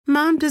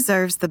Mom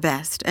deserves the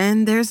best,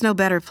 and there's no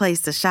better place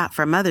to shop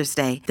for Mother's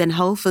Day than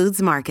Whole Foods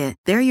Market.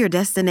 They're your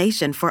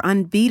destination for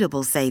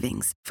unbeatable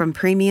savings, from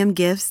premium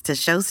gifts to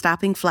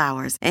show-stopping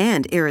flowers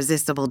and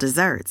irresistible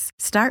desserts.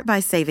 Start by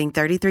saving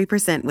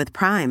 33% with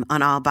Prime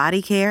on all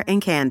body care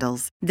and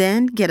candles.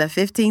 Then get a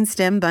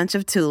 15-stem bunch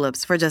of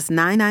tulips for just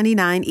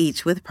 $9.99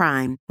 each with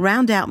Prime.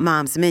 Round out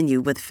Mom's menu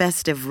with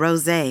festive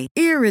rosé,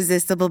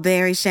 irresistible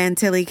berry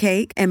chantilly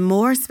cake, and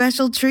more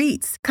special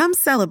treats. Come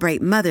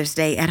celebrate Mother's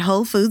Day at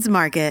Whole Foods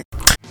Market.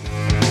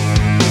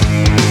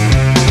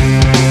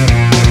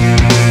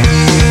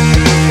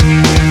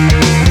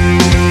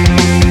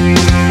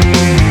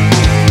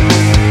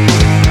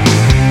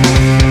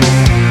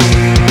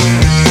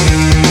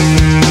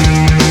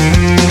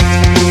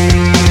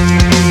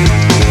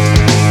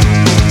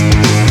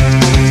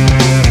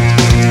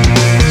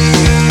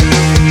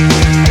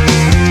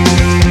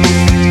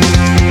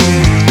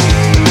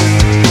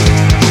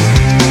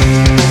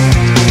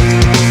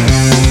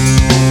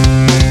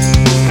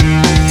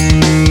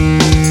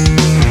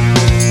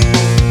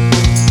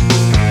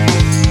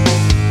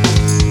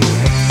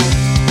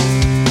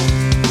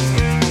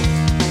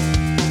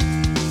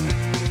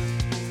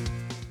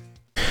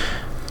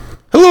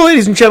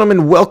 Ladies and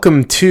gentlemen,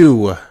 welcome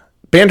to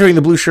Bantering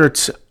the Blue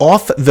Shirts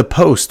Off the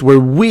Post, where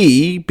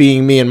we,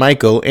 being me and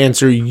Michael,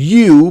 answer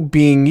you,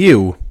 being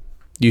you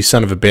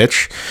son of a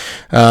bitch,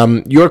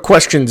 your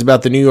questions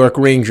about the New York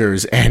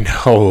Rangers. And,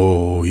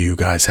 oh, you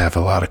guys have a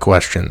lot of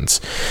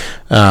questions.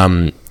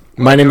 My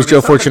name is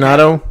Joe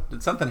Fortunato.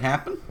 Did something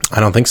happen?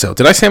 I don't think so.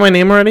 Did I say my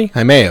name already?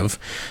 I may have.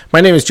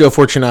 My name is Joe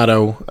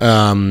Fortunato.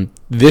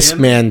 This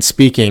man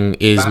speaking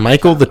is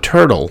Michael the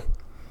Turtle.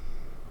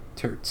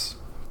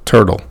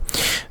 Turtle.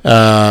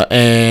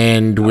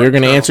 And we're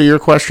going to answer your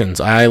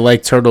questions. I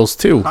like turtles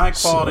too. High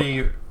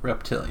quality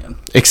reptilian.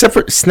 Except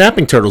for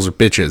snapping turtles are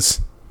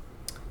bitches.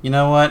 You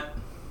know what?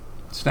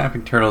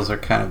 Snapping turtles are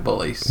kind of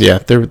bullies. Yeah,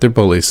 they're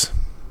bullies.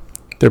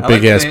 They're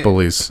big ass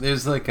bullies.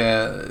 There's like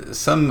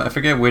I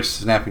forget which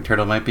snapping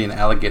turtle, might be an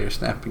alligator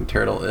snapping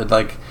turtle.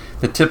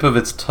 The tip of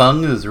its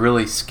tongue is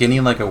really skinny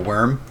like a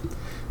worm,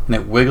 and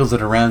it wiggles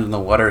it around in the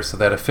water so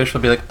that a fish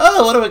will be like,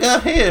 "Oh, what do we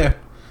got here?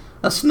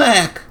 A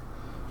snack."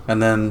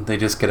 And then they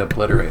just get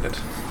obliterated.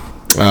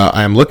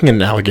 I am looking at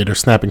an alligator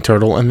snapping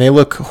turtle, and they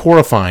look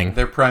horrifying.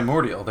 They're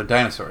primordial. They're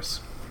dinosaurs.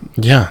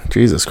 Yeah,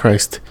 Jesus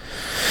Christ.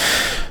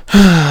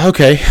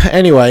 Okay,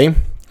 anyway,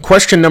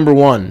 question number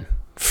 1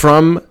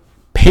 from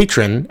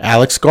patron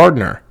Alex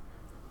Gardner.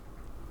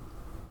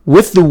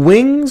 With the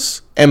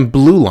wings and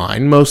blue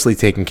line mostly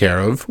taken care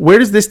of, where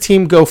does this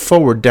team go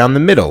forward down the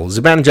middle?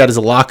 Zibanejad is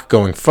a lock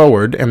going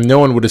forward, and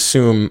one would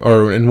assume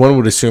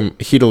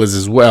Chytil is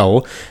as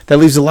well. That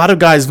leaves a lot of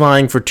guys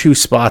vying for 2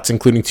 spots,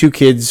 including 2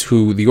 kids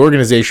who the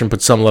organization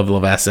put some level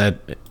of asset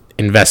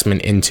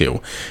investment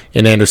into,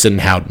 in Anderson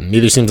and Howden.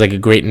 Neither seems like a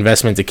great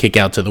investment to kick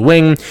out to the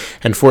wing,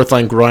 and fourth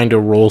line grinder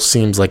role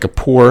seems like a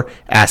poor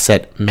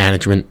asset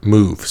management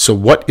move. So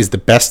what is the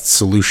best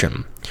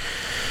solution?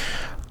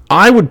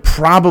 I would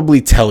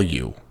probably tell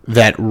you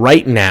that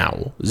right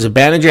now,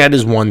 Zibanejad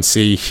is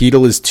 1C,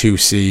 Chytil is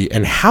 2C,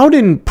 and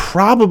Howden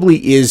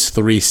probably is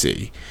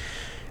 3C.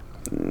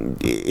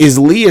 Is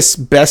Lias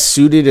best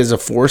suited as a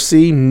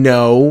 4C?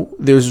 No.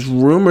 There's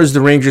rumors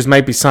the Rangers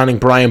might be signing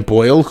Brian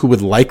Boyle, who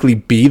would likely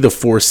be the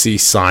 4C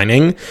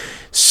signing.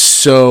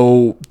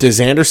 So does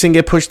Anderson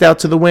get pushed out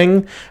to the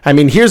wing? I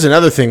mean, here's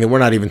another thing that we're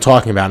not even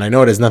talking about, and I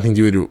know it has nothing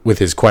to do with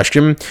his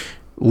question.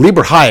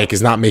 Lieber Hayek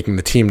is not making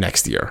the team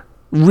next year,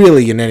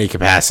 really, in any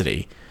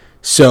capacity.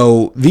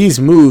 So these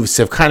moves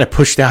have kind of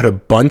pushed out a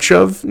bunch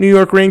of New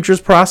York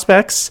Rangers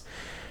prospects.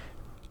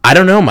 I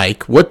don't know,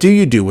 Mike. What do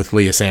you do with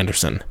Lias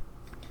Anderson?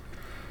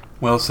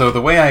 Well, so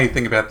the way I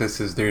think about this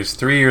is there's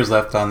 3 years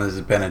left on the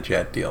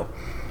Zibanejad deal.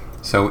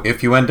 So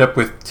if you end up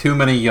with too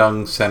many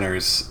young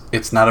centers,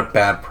 it's not a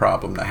bad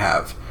problem to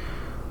have.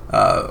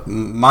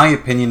 My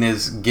opinion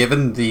is,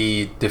 given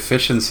the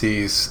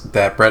deficiencies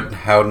that Brett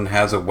Howden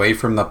has away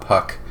from the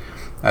puck,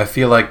 I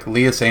feel like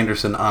Lias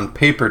Anderson on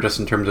paper, just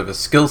in terms of his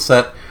skill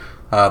set,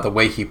 the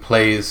way he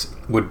plays,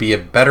 would be a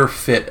better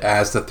fit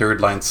as the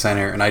third line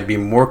center, and I'd be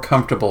more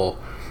comfortable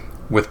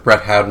with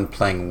Brett Howden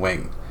playing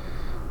wing.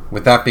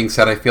 With that being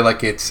said, I feel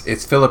like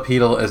it's Filip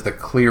Chytil as the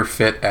clear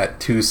fit at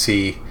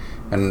 2C,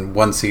 and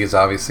 1C is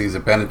obviously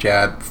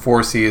Zibanejad,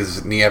 4C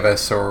is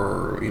Nieves,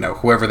 or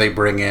whoever they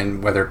bring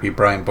in, whether it be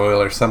Brian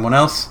Boyle or someone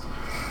else.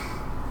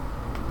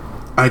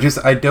 I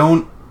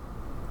don't.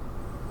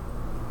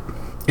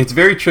 It's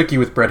very tricky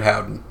with Brett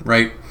Howden,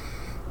 right?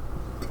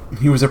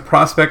 He was a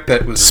prospect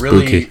that was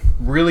Spooky.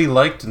 really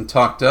liked and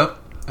talked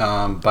up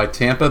by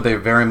Tampa. They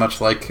very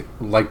much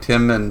liked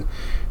him, and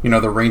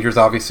the Rangers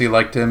obviously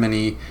liked him,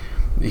 and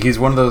he's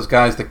one of those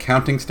guys. The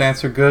counting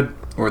stats are good,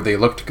 or they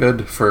looked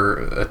good for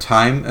a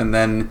time, and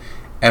then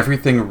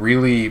everything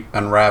really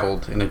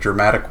unraveled in a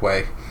dramatic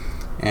way.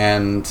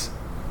 And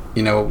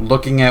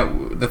looking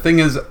at the thing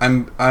is,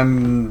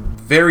 I'm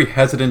very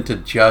hesitant to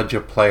judge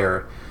a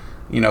player,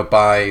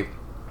 by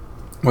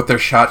what their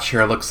shot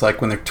share looks like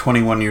when they're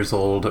 21 years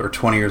old or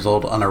 20 years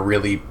old on a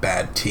really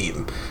bad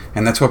team.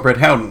 And that's what Brett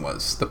Howden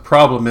was. The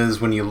problem is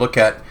when you look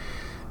at,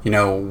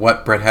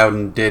 what Brett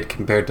Howden did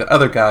compared to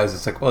other guys,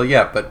 it's like, well,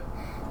 yeah, but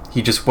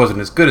he just wasn't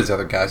as good as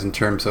other guys in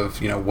terms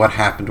of, what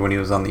happened when he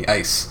was on the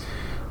ice.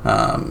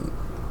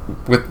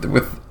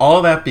 With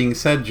all that being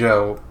said,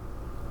 Joe,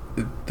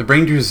 the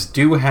Rangers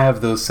do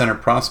have those center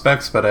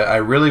prospects, but I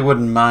really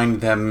wouldn't mind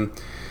them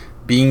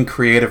being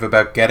creative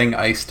about getting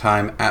ice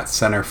time at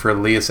center for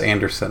Elias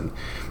Andersson.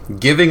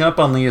 Giving up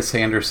on Elias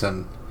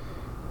Andersson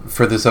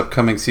for this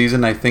upcoming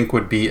season, I think,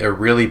 would be a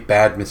really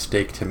bad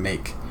mistake to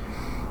make.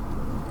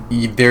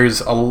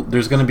 There's going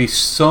to be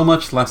so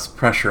much less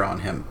pressure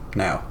on him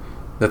now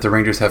that the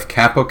Rangers have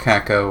Kaapo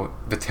Kakko,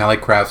 Vitaly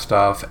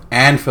Kravtsov,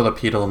 and Filip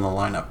Chytil in the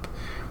lineup.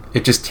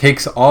 It just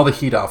takes all the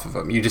heat off of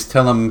him. You just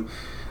tell him,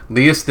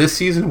 Elias, this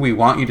season we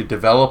want you to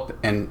develop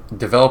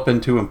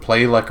into and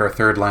play like our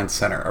third-line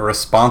center, a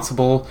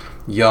responsible,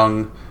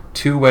 young,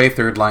 two-way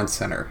third-line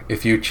center.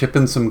 If you chip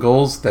in some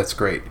goals, that's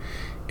great.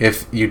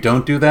 If you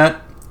don't do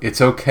that,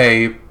 it's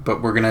okay,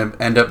 but we're going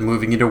to end up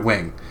moving you to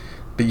wing.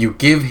 But you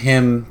give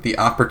him the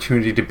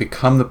opportunity to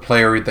become the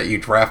player that you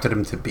drafted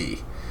him to be.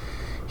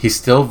 He's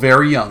still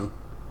very young.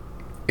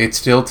 It's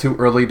still too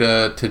early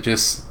to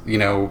just,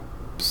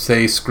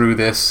 say screw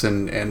this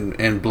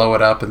and blow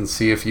it up and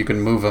see if you can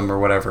move him or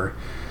whatever.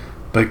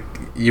 But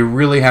you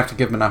really have to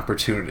give him an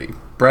opportunity.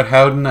 Brett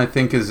Howden, I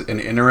think, is an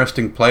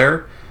interesting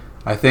player.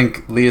 I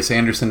think Elias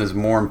Andersson is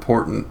more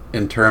important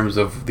in terms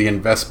of the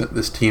investment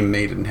this team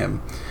made in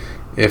him.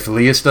 If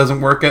Elias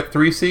doesn't work at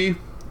 3C,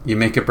 you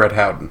make it Brett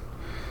Howden.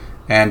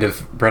 And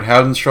if Brett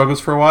Howden struggles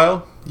for a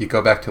while, you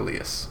go back to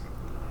Elias.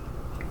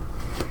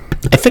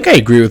 I think I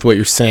agree with what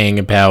you're saying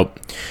about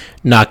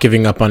not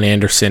giving up on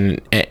Andersson,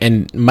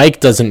 and Mike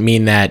doesn't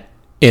mean that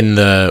in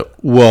the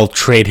we'll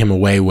trade him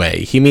away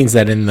way. He means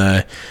that in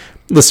the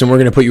listen, we're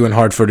going to put you in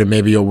Hartford and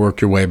maybe you'll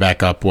work your way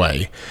back up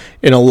way.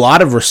 In a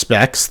lot of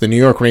respects, the New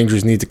York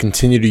Rangers need to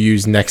continue to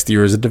use next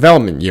year as a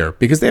development year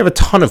because they have a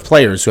ton of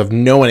players who have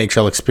no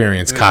NHL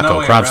experience.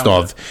 Kakko,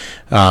 Kravtsov,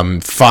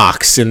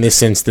 Fox. In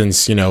this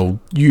instance,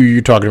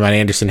 you're talking about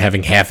Andersson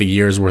having half a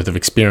year's worth of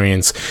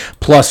experience.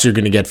 Plus, you're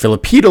going to get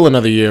Filip Chytil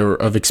another year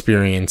of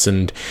experience,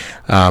 and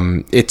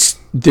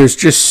there's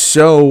just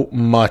so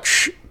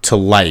much to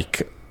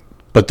like.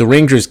 But the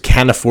Rangers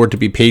can afford to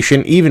be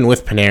patient, even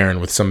with Panarin,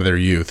 with some of their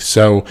youth.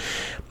 So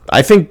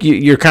I think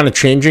you're kind of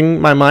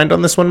changing my mind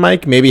on this one,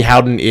 Mike. Maybe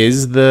Howden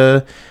is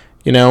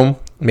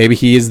maybe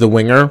he is the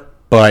winger.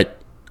 But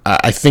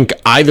I think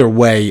either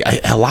way,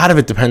 a lot of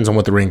it depends on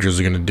what the Rangers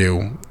are going to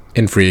do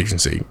in free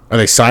agency. Are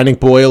they signing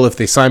Boyle? If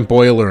they sign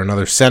Boyle or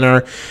another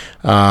center,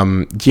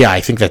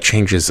 I think that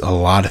changes a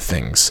lot of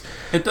things.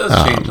 It does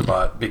change a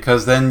lot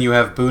because then you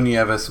have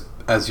Bunievis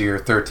as your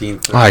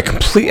 13th.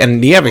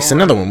 And Nieves,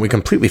 another one we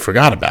completely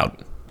forgot about.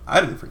 I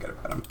didn't forget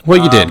about him.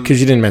 Well, you did,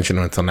 because you didn't mention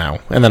him until now.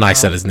 And then I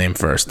said his name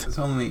first. It's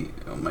only,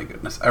 oh my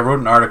goodness. I wrote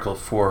an article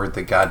for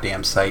the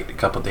goddamn site a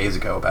couple days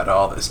ago about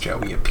all this,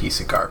 Joe. You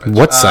piece of garbage.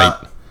 What site?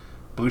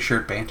 Blue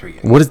Shirt Banter.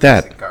 What is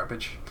that? Piece of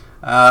garbage.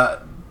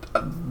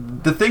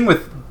 The thing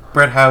with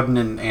Brett Howden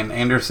and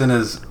Andersson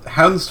is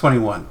Howden's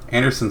 21,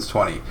 Andersson's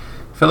 20,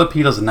 Filip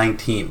Chytil's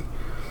 19.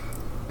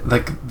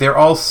 Like, they're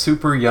all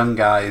super young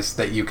guys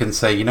that you can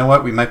say, you know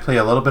what, we might play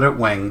a little bit at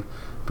wing,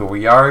 but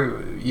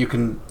you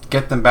can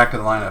get them back in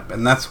the lineup.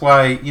 And that's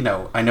why,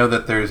 I know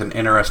that there's an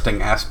interesting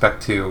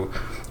aspect to,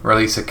 or at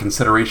least a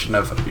consideration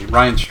of,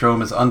 Ryan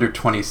Strome is under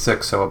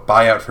 26, so a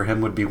buyout for him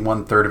would be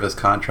 1/3 of his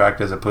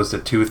contract as opposed to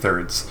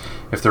 2/3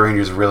 if the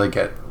Rangers really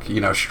get,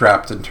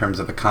 strapped in terms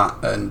of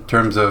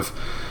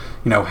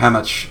how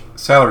much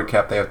salary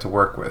cap they have to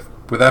work with.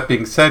 With that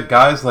being said,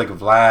 guys like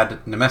Vlad,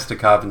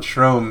 Nemestikov, and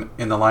Strome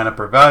in the lineup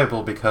are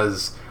valuable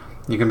because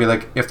you can be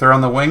like, if they're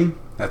on the wing,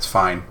 that's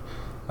fine.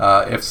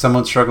 If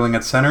someone's struggling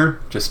at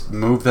center, just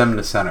move them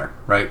to center,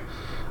 right?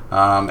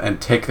 And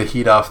take the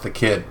heat off the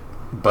kid.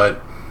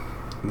 But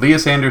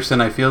Elias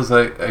Andersson, I feel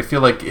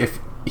like if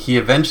he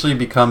eventually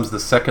becomes the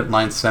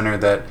second-line center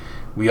that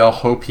we all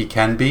hope he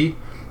can be,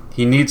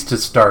 he needs to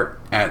start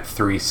at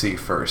 3C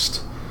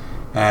first.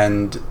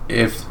 And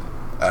if,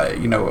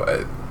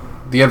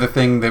 the other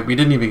thing that we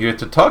didn't even get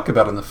to talk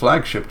about on the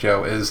flagship,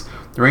 Joe, is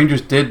the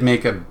Rangers did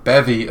make a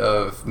bevy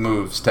of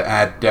moves to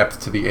add depth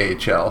to the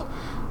AHL.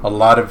 A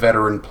lot of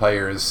veteran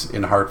players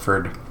in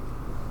Hartford,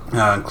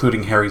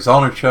 including Harry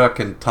Zolnarchuk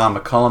and Tom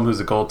McCullum,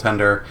 who's a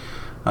goaltender,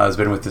 has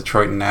been with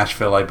Detroit and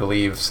Nashville, I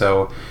believe.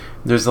 So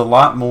there's a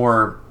lot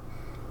more.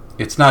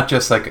 It's not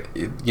just like,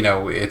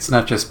 it's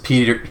not just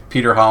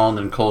Peter Holland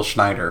and Cole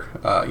Schneider,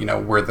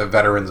 we're the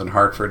veterans in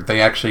Hartford.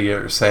 They actually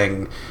are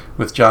saying,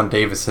 with John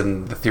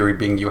Davison, the theory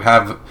being you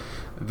have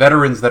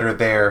veterans that are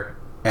there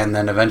and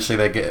then eventually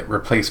they get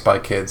replaced by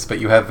kids, but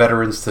you have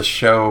veterans to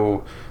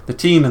show the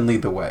team and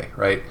lead the way,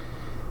 right?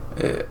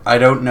 I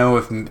don't know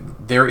if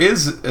there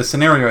is a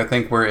scenario, I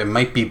think, where it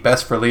might be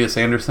best for Elias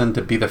Andersson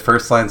to be the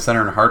first-line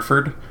center in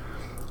Hartford.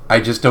 I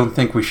just don't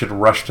think we should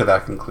rush to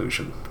that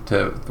conclusion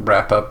to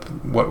wrap up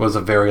what was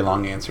a very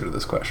long answer to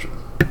this question.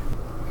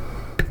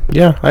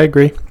 Yeah, I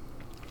agree.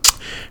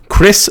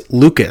 Chris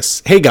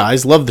Lucas. Hey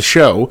guys, love the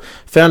show.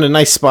 Found a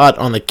nice spot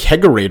on the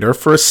kegerator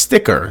for a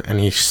sticker.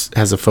 And he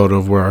has a photo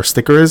of where our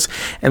sticker is.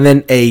 And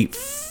then a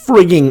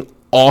frigging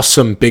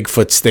awesome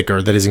Bigfoot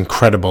sticker that is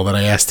incredible that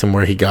I asked him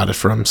where he got it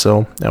from.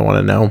 So I want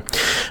to know.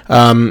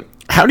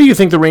 How do you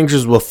think the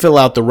Rangers will fill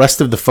out the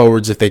rest of the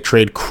forwards if they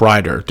trade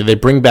Kreider? Do they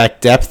bring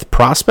back depth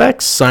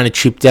prospects, sign a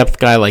cheap depth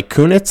guy like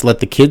Kunitz,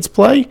 let the kids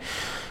play?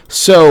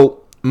 So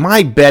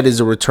my bet is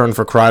a return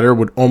for Kreider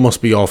would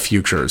almost be all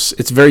futures.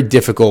 It's very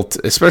difficult,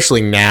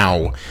 especially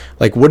now.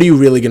 Like, what are you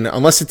really going to...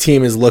 Unless a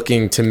team is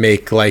looking to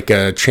make, like,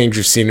 a change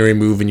of scenery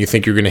move and you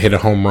think you're going to hit a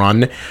home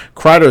run,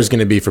 Kreider is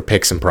going to be for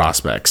picks and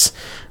prospects.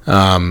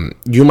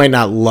 You might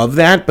not love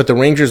that, but the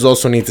Rangers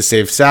also need to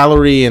save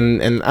salary,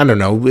 and I don't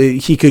know,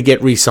 he could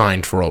get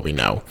re-signed for all we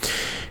know.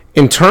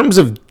 In terms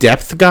of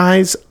depth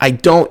guys, you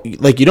don't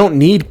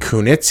need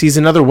Kunitz. He's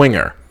another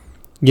winger.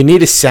 You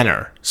need a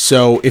center.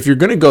 So if you're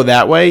going to go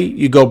that way,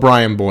 you go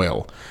Brian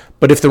Boyle.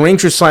 But if the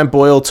Rangers sign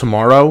Boyle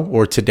tomorrow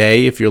or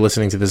today, if you're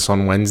listening to this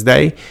on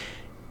Wednesday,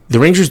 the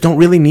Rangers don't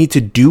really need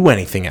to do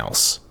anything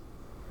else.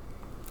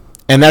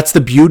 And that's the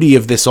beauty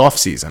of this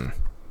offseason.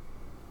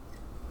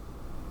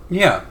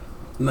 Yeah.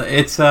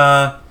 It's,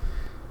 I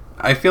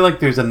feel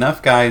like there's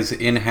enough guys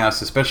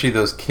in-house, especially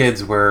those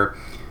kids, where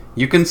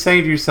you can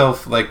say to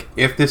yourself, like,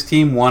 if this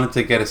team wanted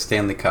to get a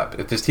Stanley Cup,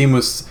 if this team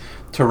was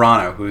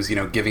Toronto, who's,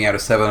 giving out a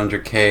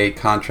 $700K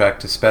contract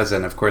to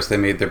Spezza, of course they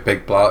made their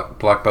big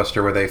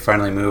blockbuster where they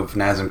finally moved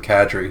Nazem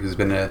Kadri, who's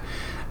been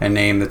a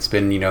name that's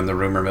been, in the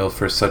rumor mill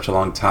for such a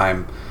long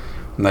time.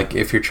 Like,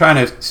 if you're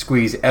trying to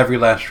squeeze every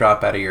last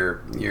drop out of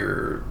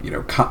your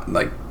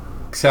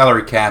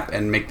salary cap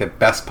and make the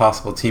best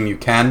possible team you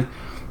can,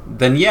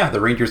 then yeah,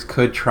 the Rangers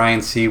could try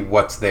and see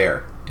what's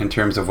there in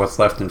terms of what's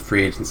left in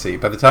free agency.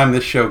 By the time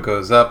this show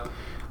goes up,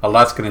 a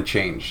lot's going to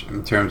change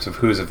in terms of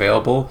who's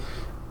available.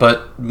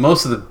 But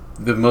most of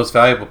the most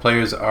valuable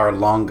players are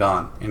long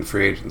gone in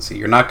free agency.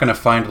 You're not going to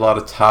find a lot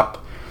of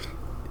top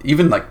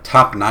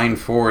 9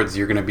 forwards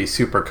you're going to be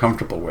super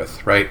comfortable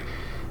with, right?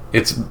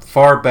 It's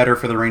far better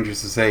for the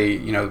Rangers to say,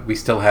 we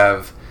still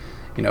have,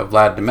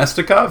 Vlad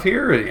Nemestikov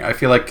here. I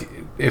feel like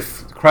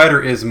if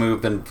Kreider is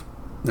moved, then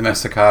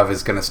Nemestikov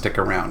is going to stick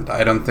around.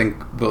 I don't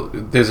think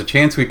there's a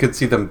chance we could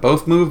see them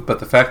both move, but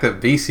the fact that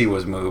VC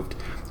was moved,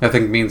 I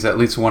think means at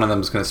least one of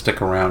them is going to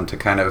stick around to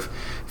kind of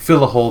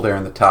fill a hole there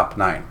in the top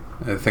 9.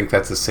 I think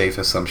that's a safe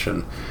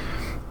assumption.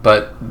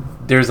 But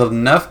there's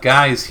enough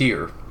guys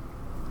here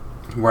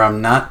where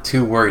I'm not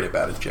too worried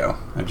about it, Joe.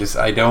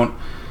 I don't...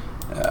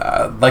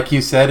 like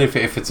you said, if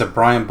it's a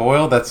Brian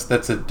Boyle, that's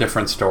a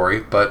different story.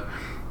 But,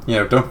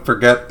 don't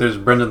forget there's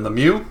Brendan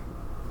Lemieux.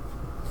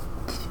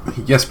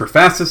 Jesper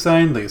Fast is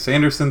signed. Elias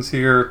Anderson's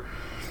here.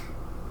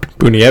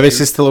 Bunievis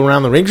is still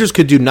around. The Rangers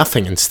could do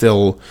nothing and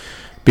still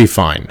be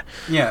fine.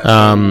 Yeah.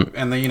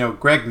 And then,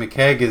 Greg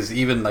McKegg is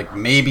even like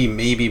maybe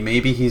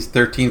he's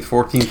 13th,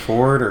 14th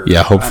forward. Or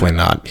yeah, hopefully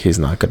not. He's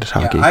not good at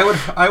hockey.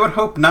 Yeah, I would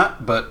hope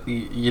not, but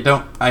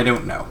I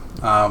don't know.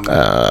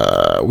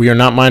 We are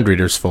not mind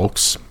readers,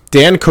 folks.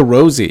 Dan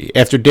Carosi,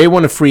 after day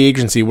one of free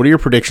agency, what are your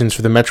predictions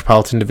for the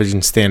Metropolitan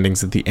Division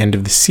standings at the end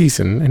of the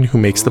season, and who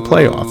makes the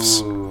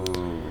playoffs?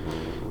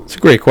 It's a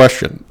great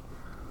question.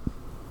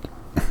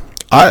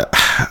 I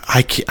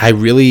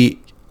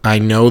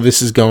know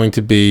this is going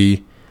to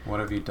be...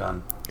 What have you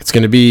done? It's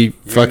going to be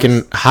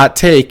hot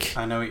take.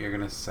 I know what you're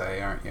going to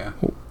say, aren't you?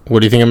 What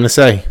do you think I'm going to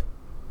say?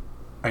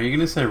 Are you going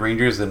to say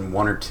Rangers in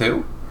 1 or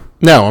 2?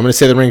 No, I'm going to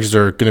say the Rangers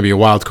are going to be a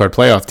wild card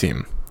playoff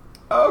team.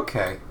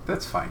 Okay,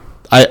 that's fine.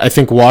 I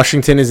think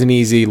Washington is an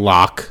easy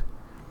lock.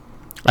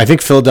 I think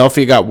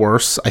Philadelphia got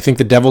worse. I think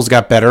the Devils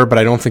got better, but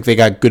I don't think they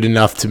got good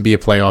enough to be a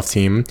playoff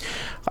team.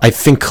 I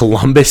think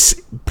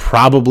Columbus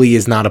probably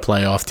is not a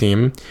playoff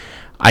team.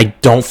 I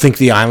don't think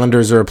the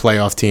Islanders are a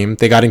playoff team.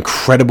 They got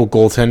incredible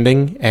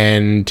goaltending,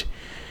 and,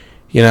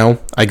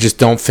 I just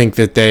don't think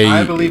that they...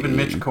 I believe in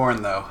Mitch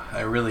Korn, though.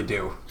 I really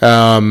do.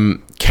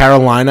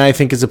 Carolina, I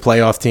think, is a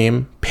playoff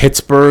team.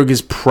 Pittsburgh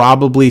is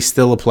probably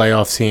still a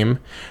playoff team.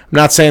 I'm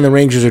not saying the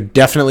Rangers are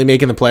definitely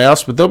making the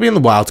playoffs, but they'll be in the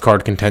wild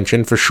card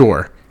contention for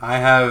sure.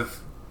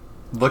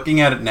 Looking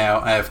at it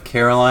now, I have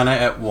Carolina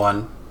at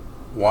 1,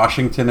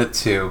 Washington at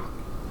 2,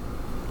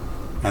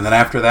 and then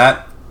after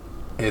that,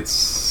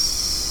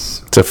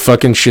 it's a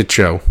fucking shit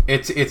show.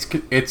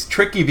 It's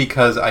tricky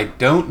because I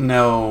don't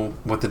know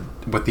what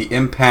the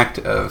impact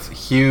of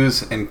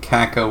Hughes and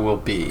Kakko will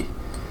be.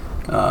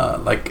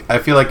 I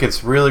feel like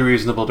it's really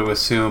reasonable to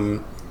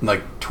assume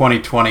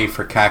 2020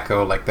 for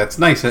Kakko. That's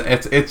nice.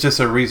 It's just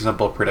a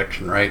reasonable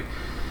prediction, right?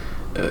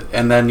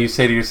 And then you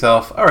say to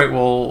yourself, all right,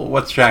 well,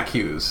 what's Jack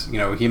Hughes?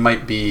 He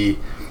might be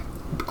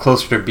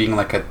closer to being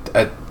like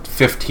a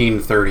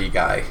 15-30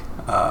 guy,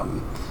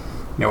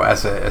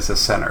 as a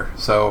center.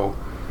 So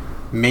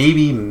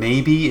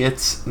maybe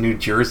it's New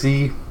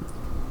Jersey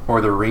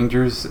or the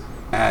Rangers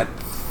at...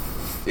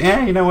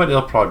 Yeah, you know what?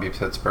 It'll probably be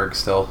Pittsburgh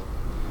still.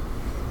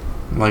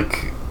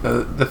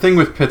 The thing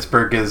with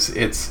Pittsburgh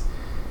is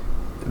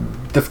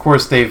of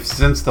course,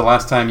 since the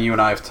last time you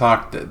and I have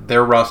talked,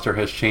 their roster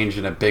has changed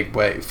in a big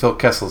way. Phil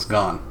Kessel's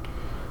gone.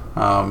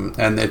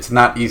 And it's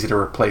not easy to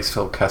replace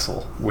Phil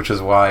Kessel, which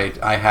is why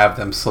I have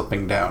them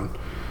slipping down.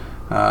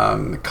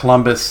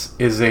 Columbus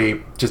is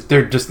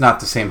they're just not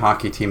the same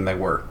hockey team they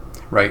were,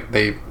 right?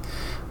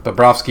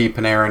 Bobrovsky,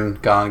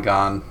 Panarin,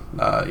 gone.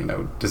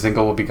 Dzingel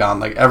will be gone.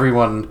 Like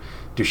everyone,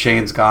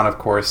 Duchesne's gone, of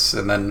course,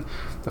 and then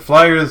the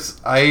Flyers.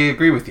 I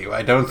agree with you.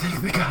 I don't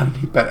think they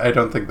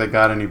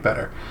got any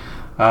better.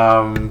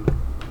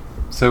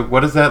 So what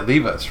does that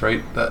leave us,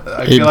 right?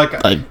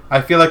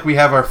 I feel like we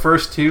have our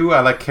first two. I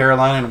like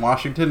Carolina and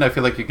Washington. I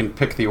feel like you can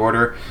pick the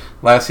order.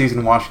 Last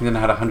season, Washington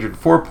had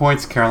 104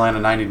 points, Carolina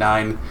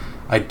 99.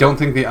 I don't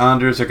think the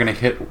Islanders are going to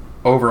hit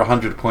over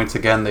 100 points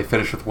again. They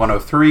finished with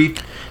 103.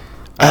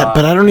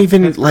 But I don't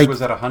even Pittsburgh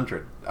was at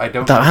 100. I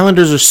don't. The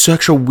Islanders are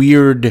such a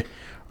weird.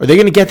 Are they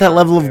going to get that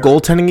level of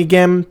goaltending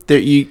again?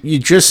 You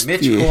just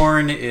Mitch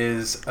Korn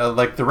is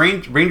like the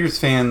Rangers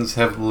fans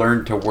have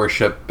learned to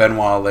worship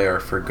Benoit Allaire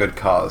for good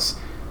cause.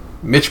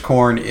 Mitch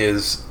Korn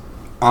is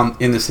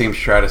in the same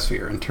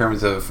stratosphere in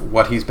terms of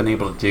what he's been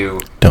able to do.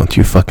 Don't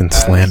you fucking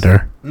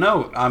slander?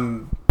 No,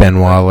 I'm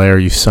Benoit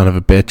Allaire, you son of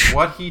a bitch.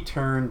 What he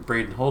turned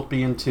Braden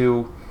Holtby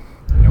into,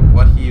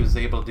 what he was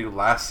able to do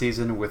last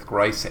season with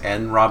Greiss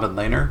and Robin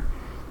Lehner.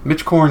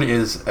 Mitch Korn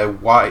is a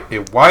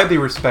widely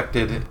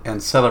respected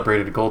and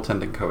celebrated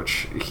goaltending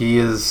coach. He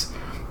is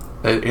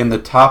in the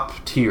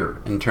top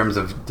tier in terms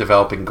of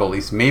developing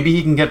goalies. Maybe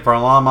he can get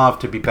Varlamov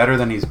to be better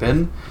than he's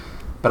been,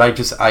 but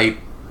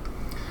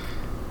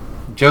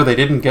Joe, they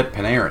didn't get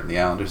Panarin. The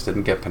Islanders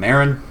didn't get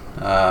Panarin.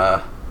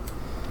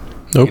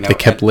 Nope, they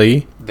kept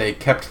Lee. They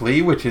kept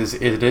Lee, which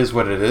it is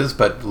what it is.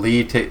 But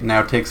Lee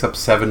now takes up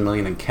 $7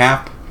 million in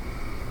cap.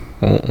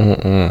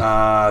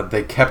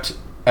 They kept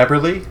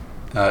Eberle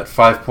at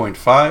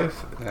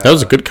 5.5. That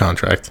was a good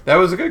contract. That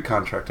was a good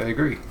contract. I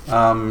agree.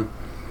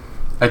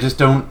 I just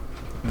don't.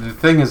 The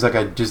thing is,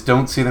 I just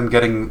don't see them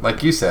getting,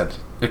 like you said.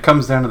 It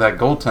comes down to that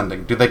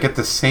goaltending. Do they get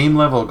the same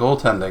level of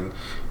goaltending?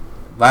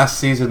 Last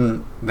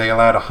season, they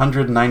allowed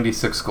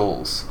 196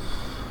 goals.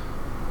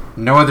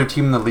 No other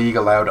team in the league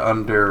allowed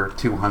under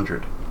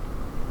 200.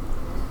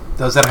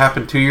 Does that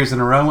happen 2 years in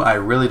a row? I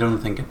really don't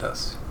think it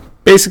does.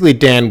 Basically,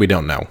 Dan, we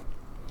don't know.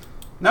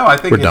 No, I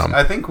think we're dumb.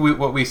 I think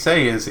what we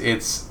say is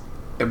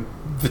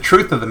the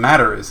truth of the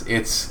matter is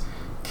it's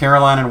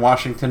Carolina and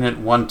Washington at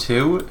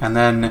 1-2, and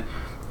then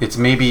it's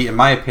maybe, in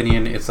my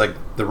opinion, it's like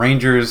the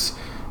Rangers,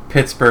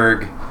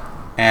 Pittsburgh,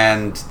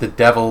 and the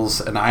Devils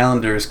and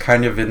Islanders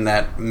kind of in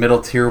that middle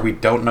tier. We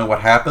don't know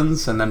what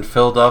happens, and then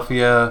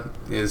Philadelphia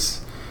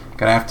is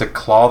going to have to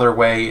claw their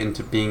way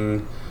into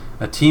being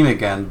a team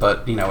again.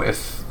 But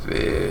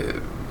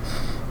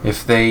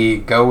if they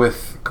go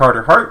with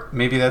Carter Hart,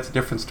 maybe that's a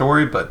different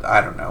story, but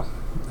I don't know.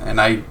 And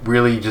I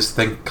really just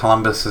think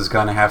Columbus is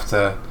going to have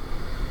to...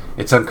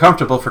 It's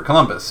uncomfortable for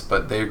Columbus,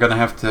 but they're going to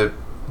have to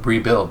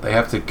rebuild. They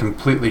have to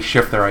completely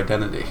shift their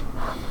identity.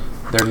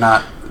 They're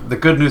not... The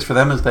good news for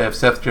them is they have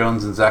Seth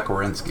Jones and Zach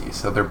Werenski,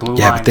 so their blue line...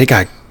 Yeah, but they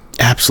got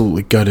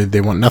absolutely gutted.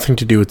 They want nothing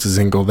to do with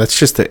Dzingel. That's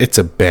just it's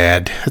a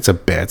bad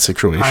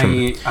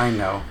situation. I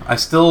know. I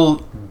still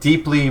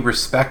deeply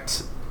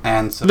respect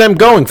and support them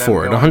going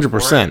for it,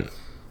 100%.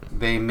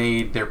 They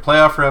made their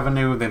playoff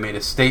revenue. They made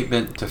a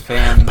statement to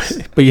fans.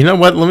 But you know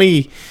what?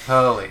 Holy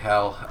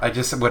hell. I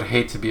just would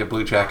hate to be a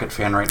Blue Jacket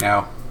fan right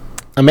now.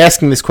 I'm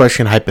asking this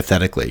question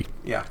hypothetically.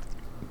 Yeah.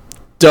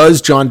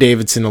 Does John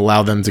Davidson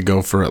allow them to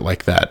go for it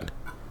like that?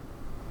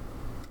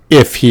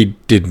 If he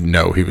didn't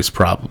know he was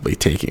probably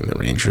taking the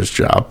Rangers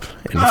job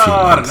in a few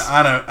months.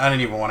 I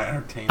don't even want to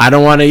entertain I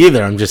don't want to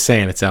either. I'm just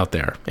saying it's out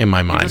there in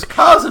my mind. It's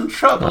causing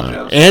trouble,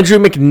 Joe. Andrew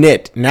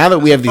McNitt, now that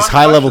we have these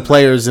high-level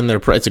players in their...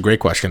 It's a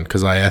great question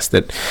because I asked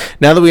it.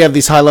 Now that we have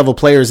these high-level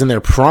players in their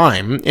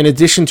prime, in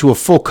addition to a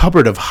full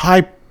cupboard of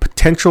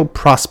high-potential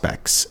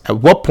prospects, at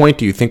what point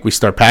do you think we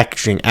start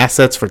packaging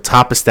assets for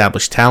top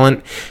established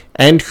talent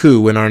and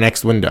who in our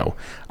next window?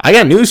 I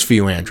got news for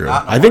you, Andrew.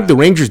 I think the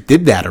Rangers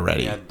did that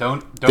already. Yeah,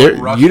 don't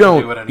rush to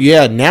do it anymore.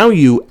 Yeah, now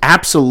you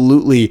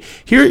absolutely...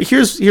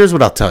 Here's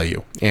what I'll tell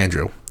you,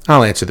 Andrew.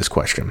 I'll answer this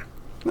question.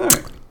 All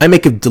right. I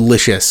make a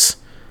delicious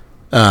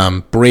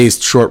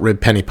braised short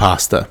rib penny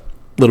pasta.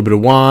 A little bit of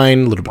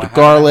wine, a little bit of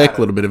garlic,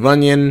 a little bit of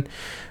onion.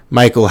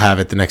 Mike will have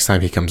it the next time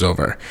he comes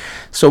over.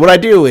 So what I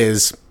do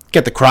is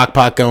get the crock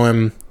pot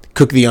going,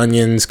 cook the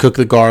onions, cook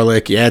the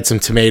garlic, you add some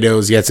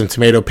tomatoes, you add some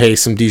tomato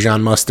paste, some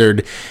Dijon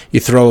mustard,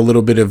 you throw a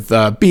little bit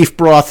of beef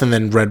broth and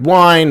then red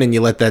wine, and you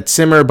let that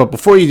simmer. But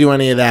before you do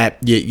any of that,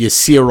 you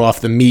sear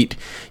off the meat.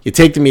 You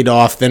take the meat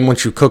off, then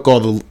once you cook all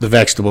the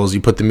vegetables, you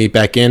put the meat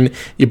back in,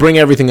 you bring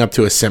everything up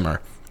to a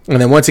simmer.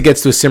 And then once it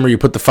gets to a simmer, you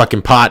put the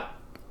fucking pot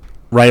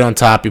right on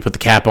top, you put the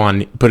cap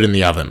on, put it in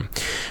the oven.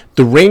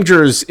 The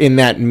Rangers in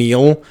that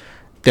meal...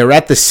 They're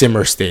at the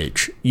simmer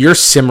stage. You're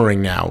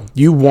simmering now.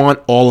 You want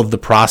all of the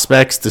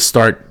prospects to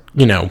start,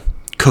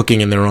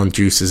 cooking in their own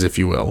juices, if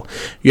you will.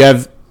 You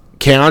have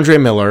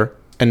Keandre Miller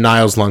and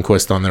Niles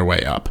Lundqvist on their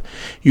way up.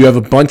 You have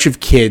a bunch of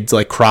kids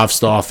like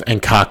Kravtsov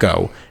and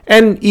Kakko,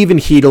 and even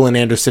Hedel and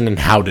Anderson and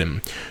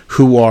Howden,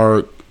 who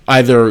are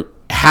either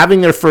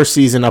having their first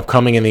season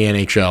upcoming in the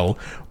NHL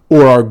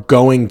or are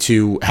going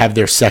to have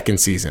their second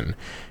season.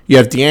 You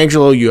have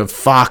D'Angelo, you have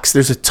Fox.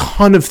 There's a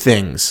ton of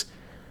things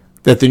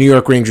that the New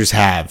York Rangers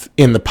have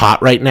in the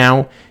pot right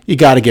now. You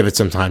got to give it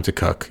some time to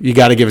cook. You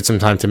got to give it some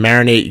time to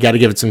marinate. You got to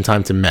give it some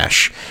time to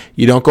mesh.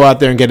 You don't go out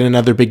there and get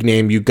another big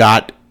name. You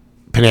got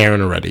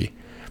Panarin already.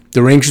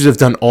 The Rangers have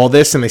done all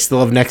this, and they still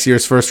have next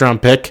year's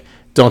first-round pick.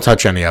 Don't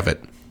touch any of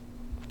it.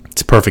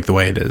 It's perfect the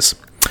way it is.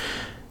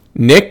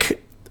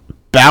 Nick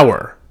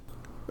Bauer.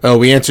 Oh,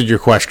 we answered your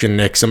question,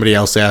 Nick. Somebody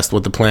else asked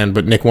what the plan,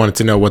 but Nick wanted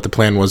to know what the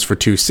plan was for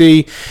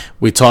 2C.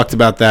 We talked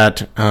about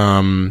that.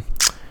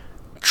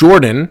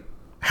 Jordan,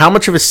 how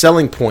much of a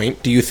selling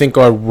point do you think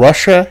our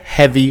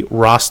Russia-heavy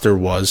roster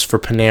was for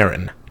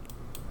Panarin?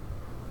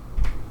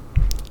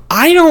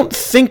 I don't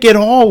think at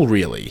all,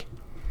 really.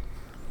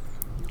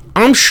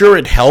 I'm sure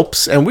it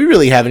helps, and we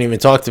really haven't even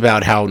talked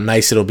about how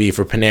nice it'll be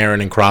for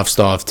Panarin and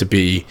Kravtsov to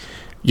be,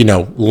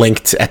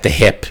 linked at the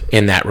hip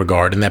in that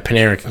regard, and that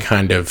Panarin can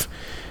kind of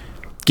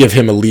give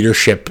him a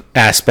leadership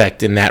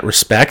aspect in that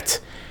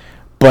respect.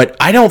 But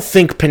I don't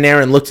think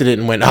Panarin looked at it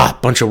and went, a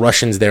bunch of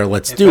Russians there,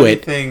 let's do it.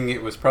 If anything,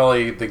 it was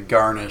probably the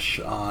garnish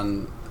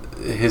on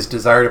his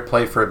desire to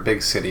play for a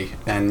big city,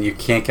 and you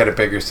can't get a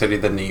bigger city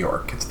than New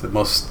York. It's the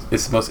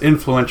most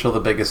influential, the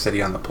biggest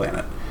city on the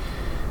planet.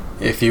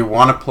 If you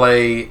want to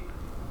play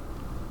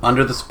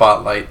under the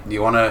spotlight,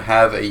 you want to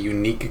have a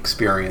unique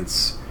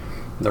experience,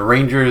 the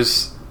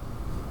Rangers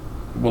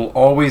will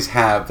always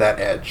have that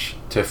edge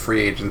to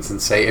free agents and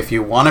say, if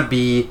you want to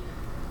be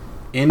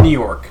in New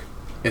York,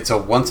 it's a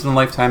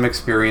once-in-a-lifetime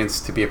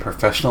experience to be a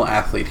professional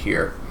athlete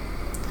here.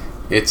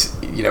 It's,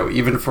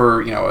 even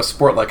for, a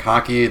sport like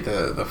hockey,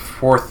 the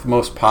fourth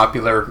most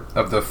popular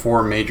of the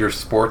four major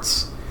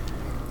sports,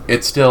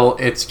 it's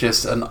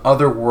just an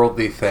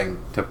otherworldly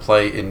thing to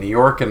play in New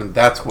York, and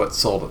that's what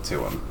sold it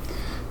to him.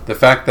 The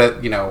fact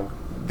that,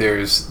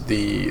 there's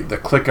the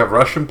clique of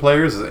Russian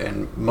players,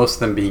 and most of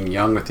them being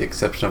young with the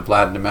exception of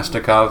Vlad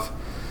Nemestikov,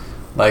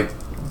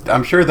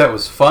 I'm sure that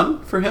was fun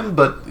for him,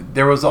 but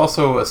there was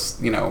also,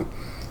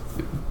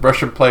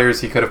 Russian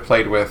players he could have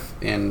played with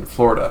in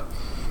Florida.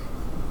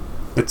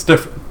 It's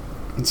different.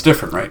 It's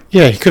different, right?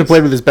 Yeah, he could have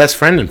played with his best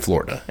friend in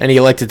Florida, and he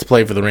elected to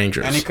play for the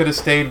Rangers. And he could have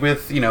stayed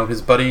with,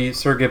 his buddy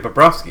Sergei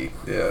Bobrovsky.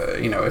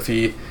 If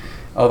he,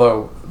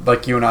 although,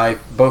 like you and I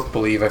both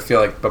believe, I feel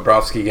like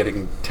Bobrovsky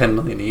getting $10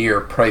 million a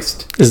year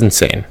is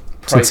insane.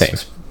 It's insane.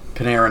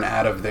 Panarin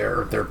out of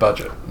their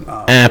budget.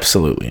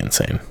 Absolutely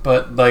insane.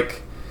 But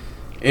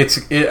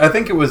I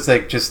think it was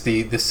just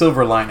the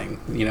silver lining.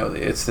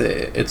 It's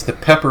the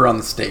pepper on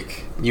the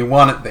steak. You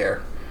want it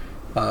there.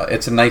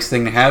 It's a nice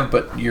thing to have,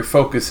 but your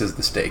focus is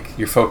the steak.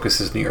 Your focus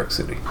is New York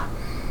City.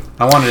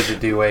 I wanted to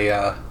do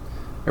a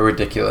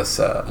ridiculous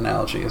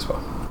analogy as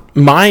well.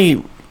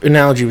 My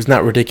analogy was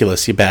not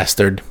ridiculous, you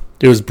bastard.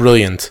 It was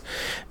brilliant.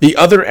 The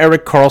other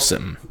Erik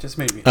Karlsson. It just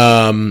made me.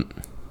 Hang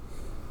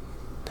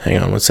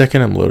on 1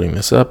 second. I'm loading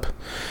this up.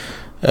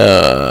 This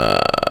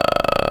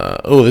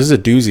is a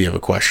doozy of a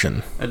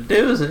question. A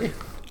doozy.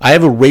 I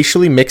have a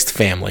racially mixed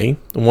family.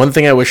 One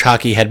thing I wish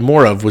hockey had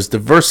more of was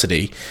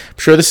diversity. I'm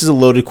sure this is a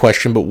loaded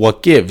question, but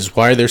what gives?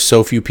 Why are there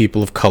so few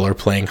people of color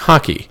playing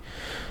hockey?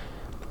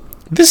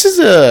 This is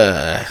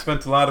I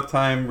spent a lot of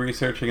time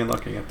researching and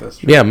looking at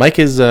this. Yeah, Mike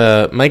is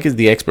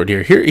the expert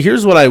here.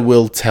 Here's what I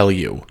will tell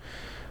you.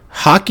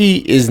 Hockey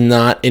is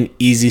not an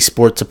easy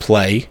sport to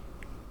play.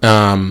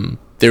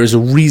 There's a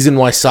reason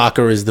why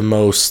soccer is the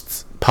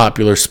most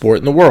popular sport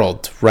in the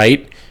world,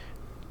 right?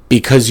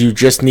 Because you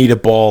just need a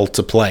ball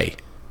to play.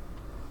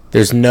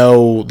 You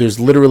don't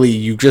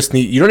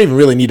even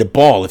really need a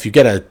ball. If you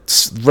get a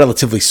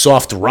relatively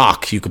soft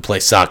rock, you could play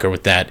soccer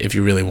with that if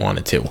you really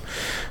wanted to.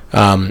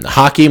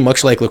 Hockey,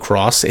 much like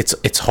lacrosse,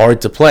 it's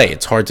hard to play.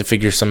 It's hard to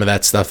figure some of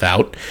that stuff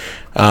out.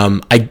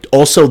 I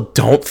also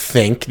don't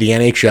think the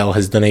NHL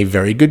has done a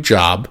very good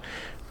job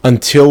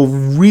until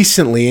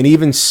recently, and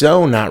even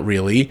so, not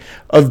really,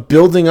 of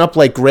building up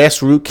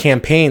grassroots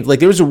campaigns.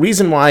 There was a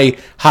reason why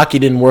hockey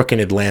didn't work in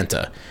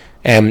Atlanta.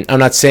 And I'm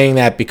not saying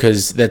that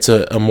because that's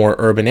a more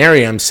urban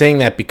area. I'm saying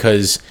that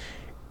because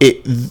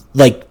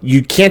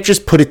you can't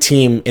just put a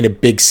team in a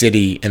big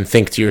city and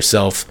think to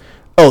yourself,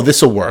 oh,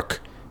 this will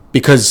work,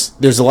 because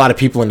there's a lot of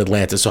people in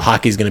Atlanta, so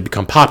hockey is going to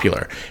become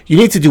popular. You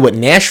need to do what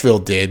Nashville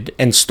did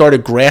and start a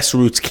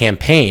grassroots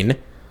campaign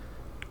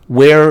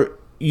where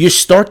you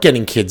start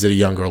getting kids at a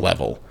younger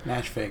level.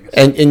 Nash Vegas.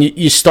 And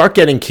you start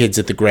getting kids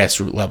at the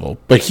grassroots level.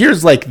 But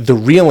here's the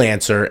real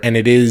answer, and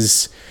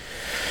it's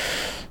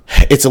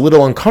a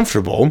little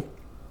uncomfortable.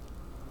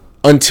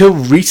 Until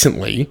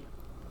recently,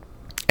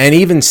 and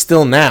even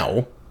still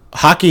now,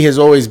 hockey has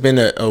always been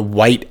a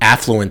white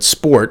affluent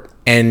sport,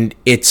 and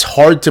it's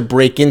hard to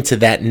break into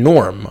that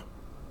norm.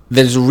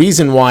 There's a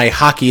reason why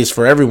hockey is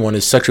for everyone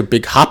is such a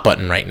big hot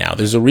button right now.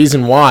 There's a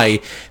reason why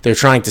they're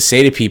trying to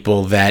say to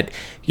people that,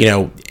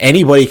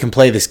 anybody can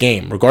play this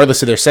game,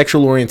 regardless of their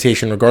sexual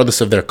orientation, regardless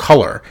of their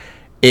color.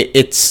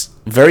 It's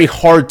very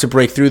hard to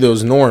break through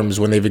those norms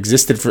when they've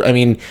existed for...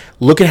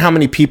 look at how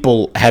many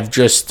people have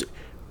just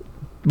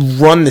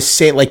run the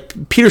same...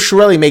 Peter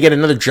Chiarelli may get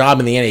another job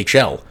in the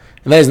NHL.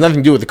 And that has nothing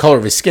to do with the color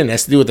of his skin. It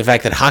has to do with the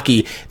fact that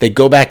hockey, they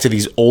go back to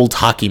these old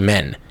hockey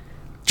men.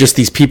 Just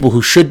these people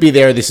who should be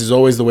there. This is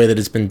always the way that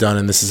it's been done,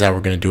 and this is how we're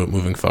going to do it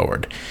moving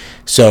forward.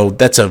 So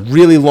that's a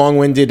really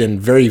long-winded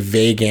and very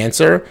vague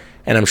answer,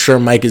 and I'm sure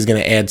Mike is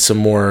going to add some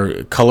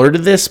more color to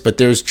this, but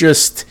there's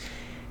just...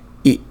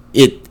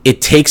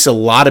 It takes a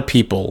lot of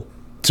people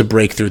to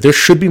break through. There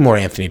should be more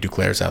Anthony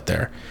Duclairs out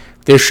there.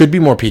 There should be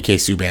more PK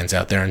Subans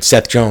out there and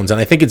Seth Jones. And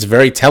I think it's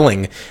very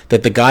telling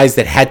that the guys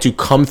that had to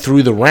come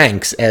through the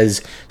ranks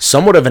as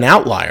somewhat of an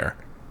outlier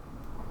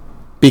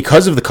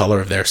because of the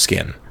color of their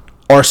skin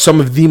are some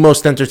of the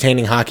most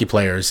entertaining hockey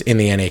players in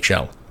the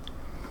NHL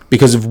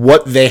because of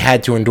what they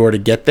had to endure to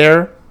get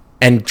there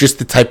and just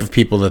the type of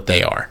people that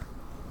they are.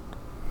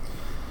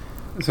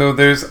 So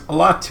there's a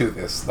lot to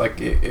this. Like,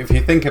 if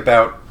you think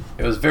about,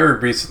 it was very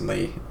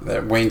recently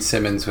that Wayne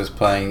Simmons was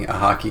playing a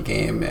hockey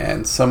game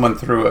and someone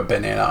threw a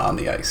banana on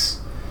the ice.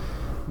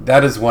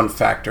 That is one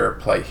factor at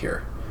play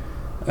here.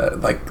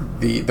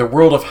 The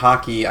world of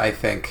hockey, I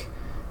think,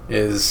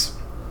 is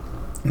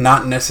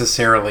not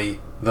necessarily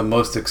the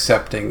most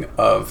accepting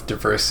of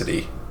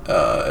diversity,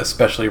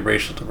 especially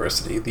racial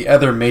diversity. The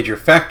other major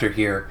factor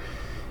here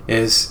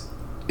is,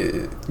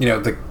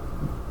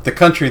 the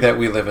country that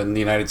we live in, the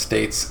United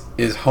States,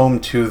 is home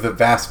to the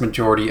vast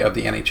majority of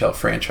the NHL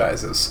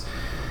franchises.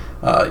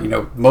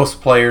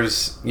 Most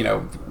players,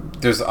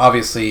 there's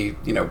obviously,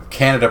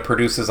 Canada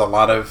produces a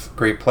lot of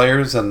great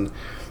players, and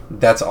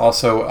that's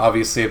also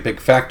obviously a big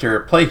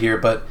factor at play here.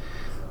 But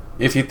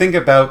if you think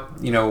about,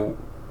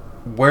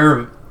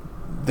 where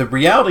the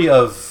reality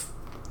of,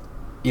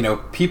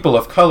 people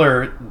of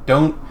color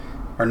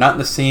are not in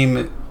the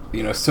same,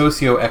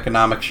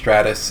 socioeconomic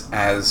stratus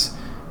as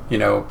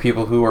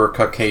people who are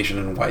Caucasian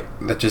and white.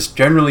 That just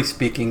generally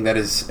speaking, that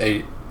is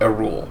a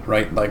rule,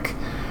 right? Like,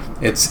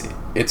 it's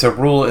a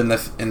rule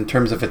in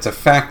terms of it's a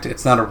fact.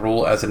 It's not a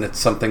rule as in it's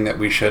something that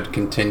we should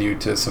continue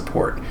to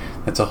support.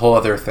 It's a whole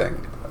other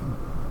thing.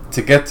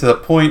 To get to the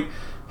point,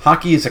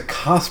 hockey is a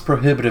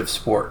cost-prohibitive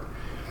sport.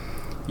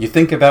 You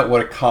think about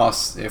what it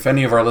costs. If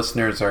any of our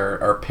listeners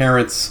are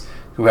parents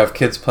who have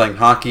kids playing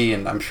hockey,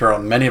 and I'm sure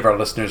many of our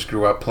listeners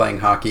grew up playing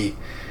hockey,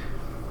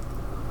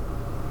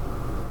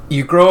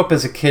 you grow up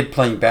as a kid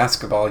playing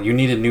basketball, you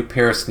need a new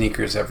pair of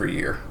sneakers every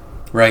year,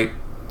 right?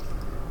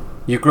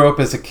 You grow up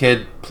as a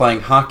kid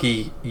playing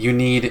hockey, you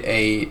need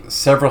a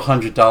several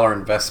 $100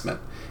 investment.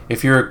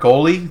 If you're a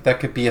goalie, that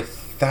could be a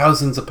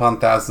thousands upon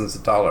thousands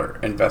of dollar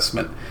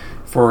investment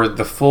for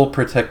the full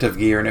protective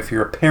gear. And if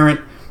you're a parent,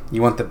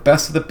 you want the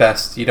best of the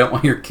best. You don't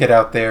want your kid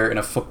out there in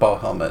a football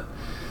helmet.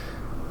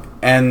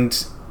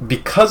 And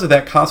because of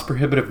that cost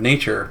prohibitive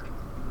nature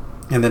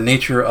and the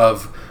nature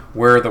of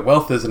where the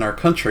wealth is in our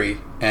country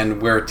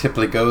and where it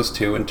typically goes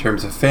to in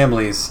terms of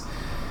families,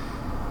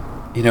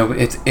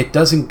 it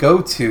doesn't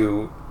go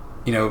to,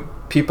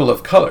 people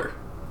of color,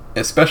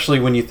 especially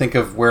when you think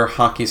of where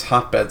hockey's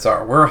hotbeds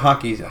are. Where are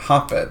hockey's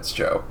hotbeds,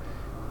 Joe?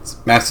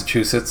 It's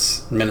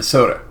Massachusetts,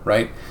 Minnesota,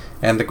 right?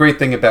 And the great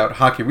thing about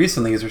hockey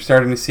recently is we're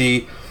starting to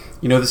see,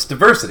 this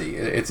diversity.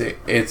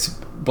 It's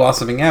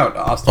blossoming out.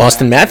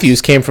 Austin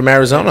Matthews came from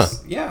Arizona.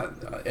 Yeah.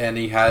 And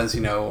he has,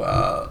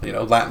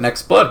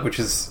 Latinx blood, which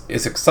is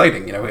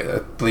exciting. I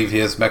believe he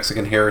has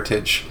Mexican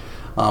heritage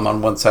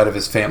on one side of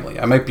his family.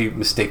 I might be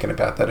mistaken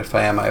about that. If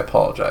I am, I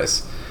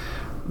apologize.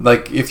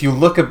 Like, if you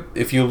look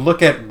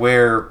at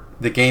where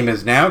the game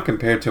is now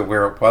compared to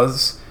where it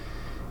was,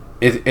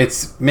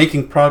 it's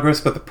making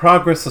progress, but the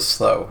progress is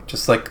slow.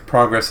 Just like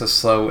progress is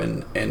slow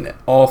in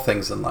all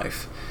things in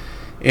life.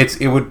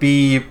 It would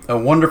be a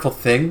wonderful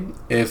thing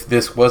if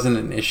this wasn't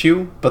an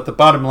issue, but the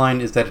bottom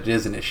line is that it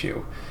is an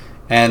issue.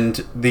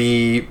 And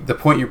the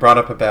point you brought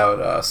up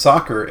about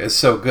soccer is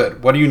so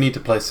good. What do you need to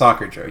play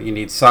soccer, Joe? You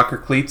need soccer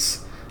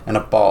cleats and a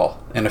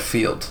ball and a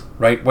field,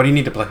 right? What do you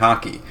need to play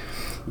hockey?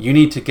 You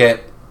need to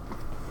get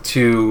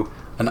to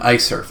an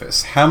ice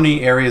surface. How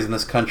many areas in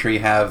this country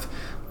have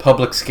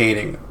public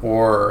skating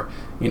or,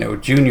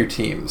 junior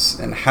teams?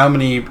 And how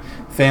many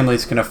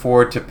families can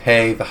afford to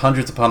pay the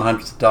hundreds upon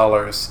hundreds of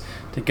dollars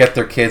to get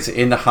their kids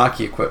into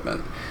hockey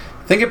equipment?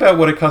 Think about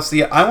what it costs.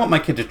 I want my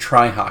kid to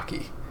try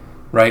hockey.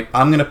 Right,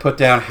 I'm going to put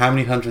down how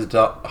many hundreds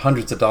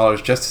of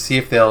dollars just to see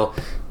if they'll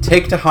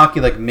take to hockey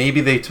like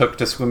maybe they took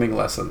to swimming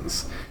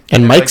lessons.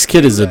 And Mike's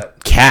kid is a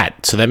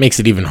cat, so that makes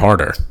it even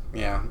harder.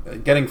 Yeah,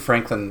 getting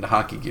Franklin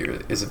hockey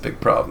gear is a big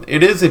problem.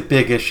 It is a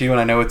big issue, and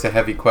I know it's a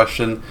heavy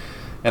question,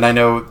 and I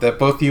know that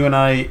both you and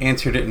I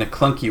answered it in a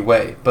clunky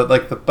way. But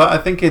I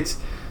think it's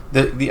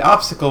the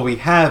obstacle we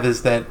have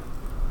is that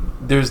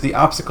there's the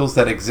obstacles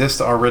that exist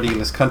already in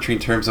this country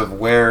in terms of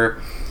where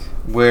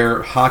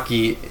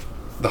hockey.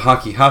 The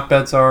hockey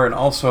hotbeds are, and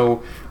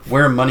also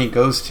where money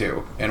goes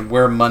to and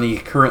where money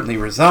currently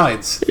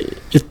resides.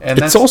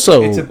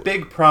 It's a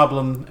big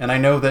problem, and I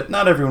know that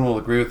not everyone will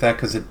agree with that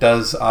because it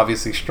does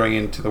obviously stray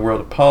into the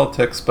world of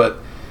politics, but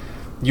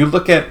you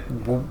look at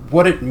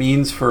what it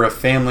means for a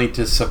family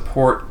to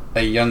support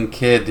a young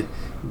kid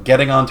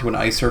getting onto an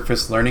ice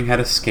surface, learning how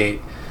to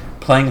skate,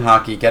 playing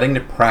hockey, getting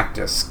to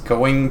practice,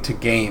 going to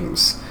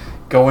games,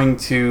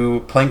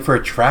 playing for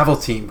a travel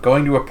team,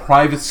 going to a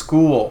private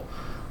school,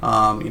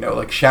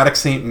 like Shattuck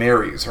St.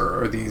 Mary's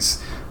or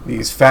these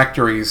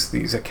factories,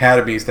 these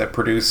academies that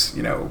produce,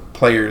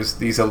 players,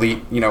 these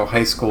elite,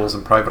 high schools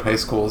and private high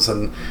schools,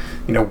 and,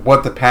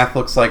 what the path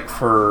looks like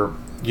for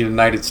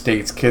United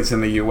States kids in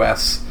the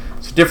U.S.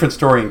 It's a different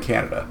story in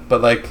Canada,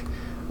 but like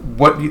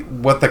what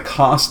it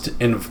costs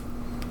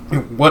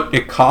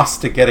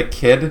to get a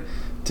kid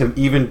to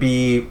even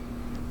be,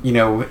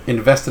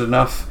 invested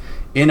enough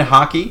in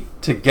hockey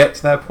to get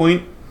to that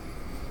point,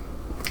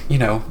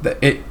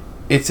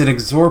 it's an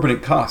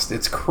exorbitant cost.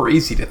 It's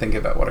crazy to think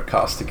about what it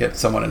costs to get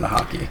someone into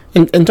hockey.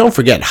 And don't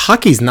forget,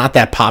 hockey's not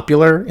that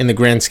popular in the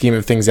grand scheme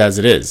of things as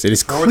it is. It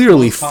is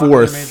clearly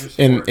fourth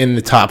in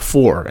the top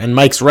four. And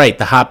Mike's right.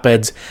 The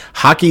hotbeds,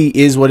 hockey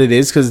is what it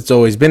is because it's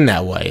always been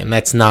that way. And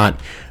that's not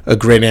a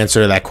great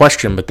answer to that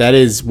question. But that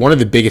is one of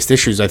the biggest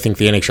issues I think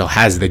the NHL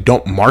has. They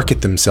don't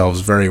market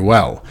themselves very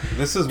well.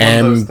 This is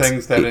one of those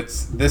things that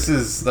this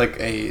is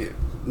like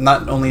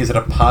not only is it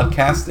a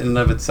podcast in and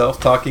of itself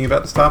talking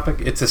about this topic,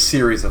 it's a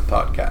series of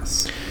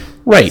podcasts.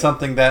 Right. It's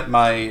something that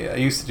I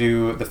used to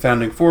do the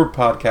Founding Forward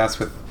podcast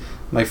with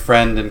my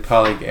friend and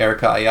colleague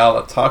Erica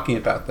Ayala talking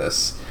about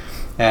this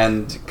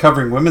and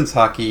covering women's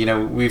hockey.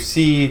 We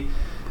see,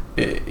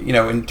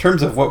 in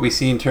terms of what we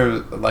see in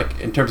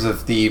terms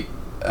of the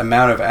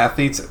amount of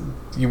athletes,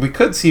 we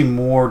could see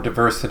more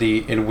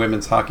diversity in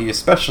women's hockey,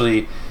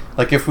 especially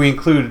like if we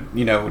include,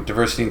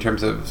 diversity in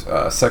terms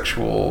of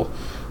sexual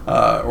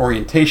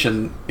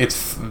orientation.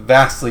 It's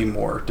vastly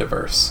more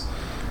diverse.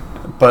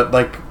 But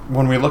like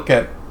when we look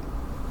at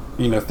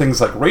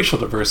things like racial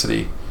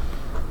diversity,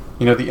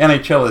 the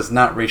NHL is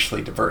not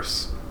racially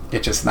diverse.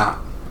 It's just not.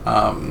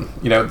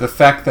 The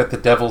fact that the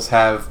Devils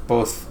have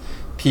both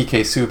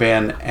PK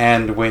Subban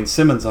and Wayne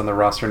Simmons on the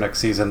roster next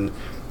season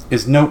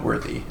is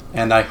noteworthy,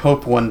 and I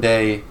hope one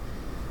day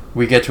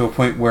we get to a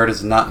point where it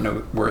is not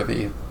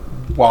noteworthy,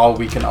 while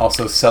we can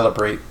also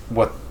celebrate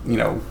what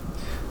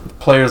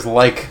players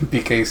like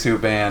PK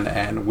Subban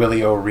and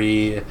Willie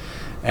O'Ree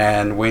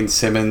and Wayne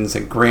Simmons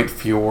and Grant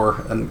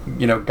Fuhr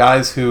and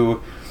guys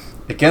who,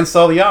 against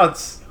all the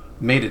odds,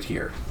 made it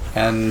here,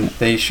 and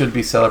they should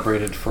be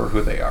celebrated for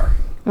who they are.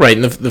 Right,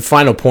 and the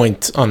final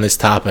point on this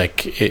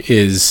topic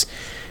is,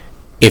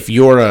 if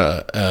you're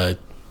a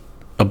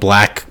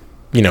black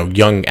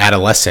young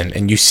adolescent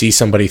and you see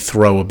somebody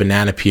throw a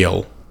banana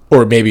peel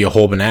or maybe a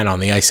whole banana on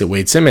the ice at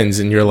Wade Simmons,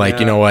 and you're like,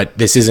 you know what,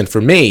 this isn't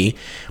for me.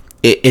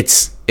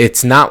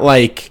 It's not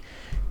like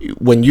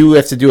when you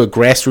have to do a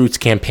grassroots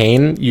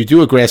campaign. You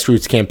do a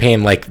grassroots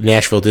campaign like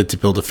Nashville did to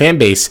build a fan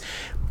base.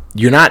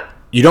 You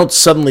don't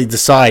suddenly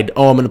decide,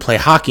 I'm going to play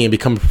hockey and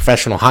become a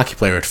professional hockey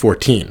player at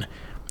 14.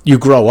 You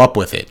grow up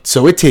with it.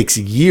 So it takes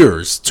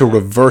years to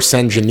reverse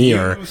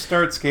engineer. If you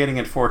start skating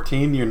at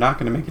 14, you're not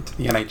going to make it to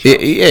the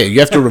NHL. Yeah, you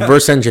have to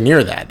reverse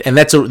engineer that. And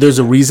there's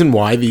a reason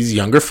why these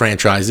younger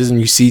franchises, and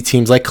you see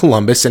teams like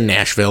Columbus and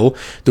Nashville,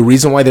 the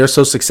reason why they're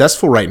so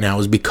successful right now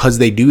is because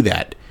they do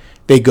that.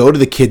 They go to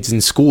the kids in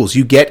schools.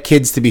 You get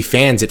kids to be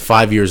fans at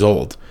 5 years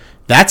old.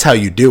 That's how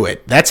you do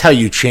it. That's how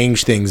you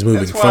change things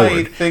moving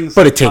forward.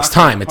 But it takes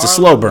time. It's a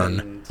slow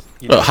burn.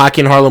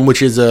 Hockey in Harlem,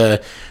 which is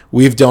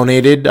I've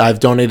donated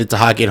to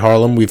Hockey at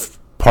Harlem. We've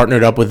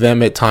partnered up with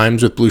them at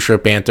times with Blue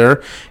Shirt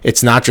Banter.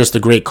 It's not just a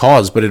great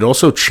cause, but it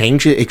also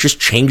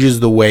changes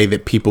the way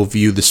that people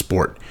view the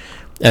sport.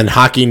 And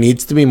hockey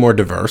needs to be more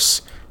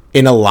diverse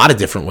in a lot of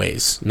different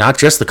ways, not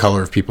just the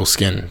color of people's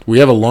skin. We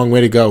have a long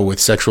way to go with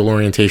sexual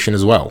orientation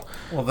as well.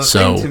 Well, the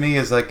thing to me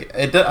is, like,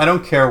 I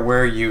don't care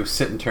where you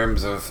sit in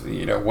terms of,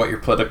 what your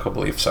political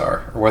beliefs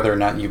are, or whether or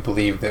not you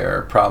believe there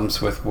are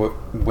problems with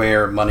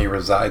where money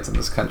resides in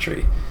this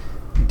country.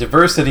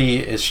 Diversity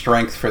is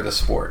strength for the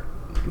sport.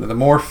 The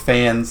more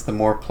fans, the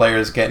more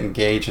players get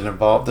engaged and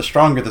involved, the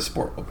stronger the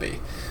sport will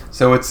be.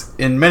 So it's,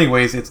 in many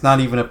ways, it's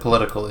not even a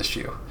political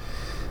issue.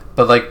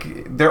 But,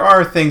 like, there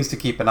are things to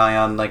keep an eye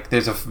on. Like,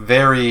 there's a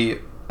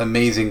very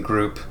amazing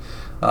group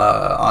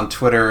on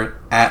Twitter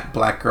at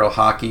Black Girl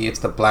Hockey. It's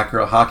the Black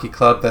Girl Hockey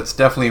Club. That's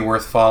definitely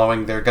worth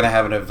following. They're going to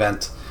have an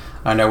event,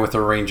 I know, with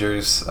the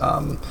Rangers.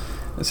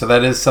 So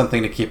that is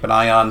something to keep an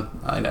eye on.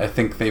 I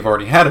think they've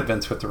already had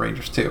events with the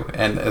Rangers, too,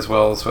 and as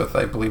well as with,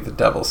 I believe, the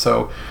Devils.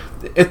 So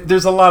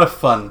there's a lot of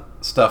fun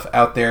stuff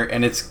out there,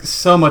 and it's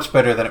so much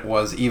better than it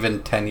was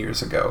even 10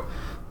 years ago.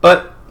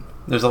 But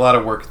there's a lot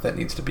of work that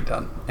needs to be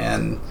done.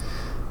 And,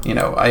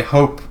 I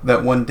hope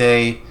that one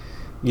day,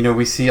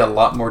 we see a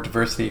lot more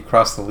diversity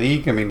across the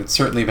league. I mean, it's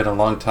certainly been a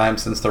long time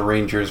since the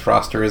Rangers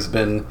roster has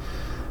been,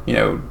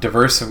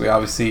 diverse. We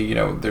obviously,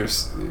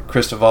 there's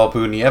Cristobal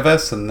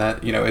Nieves, and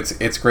that,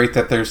 it's great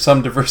that there's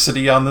some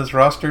diversity on this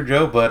roster,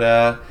 Joe, but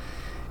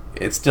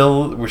we're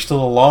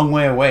still a long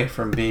way away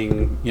from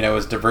being,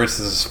 as diverse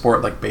as a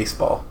sport like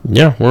baseball.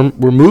 Yeah,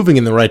 we're moving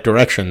in the right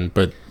direction,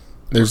 but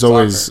there's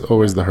always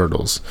the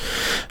hurdles.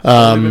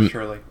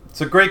 Surely.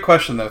 It's a great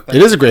question, though. It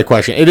is a great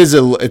question. It's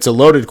a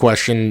loaded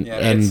question, Yeah,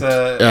 and it's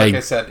like I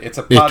said, it's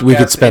a podcast. we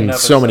could spend in and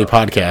of so many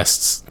itself.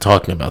 podcasts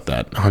talking about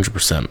that.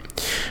 100%.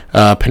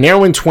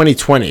 Panarin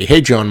 2020.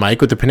 Hey, Joe and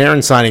Mike, with the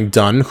Panarin signing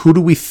done, who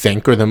do we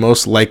think are the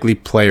most likely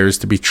players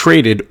to be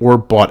traded or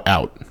bought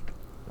out?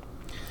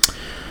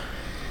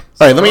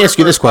 All right, let me ask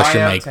you this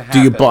question, Mike.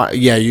 Do you buy?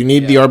 Yeah, you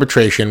need the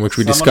arbitration, which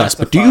we Someone discussed.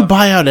 has to But do you file.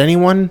 buy out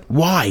anyone?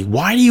 Why?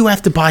 Why do you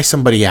have to buy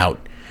somebody out?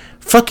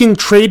 Fucking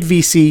trade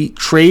VC,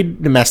 trade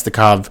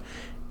Nemestikov,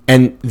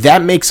 and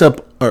that makes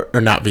up, or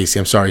not VC,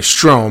 I'm sorry,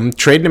 Strome,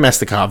 trade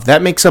Nemestikov.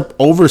 That makes up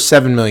over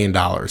 $7 million.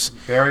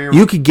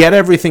 You could get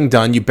everything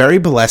done. You bury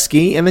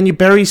Bolesky, and then you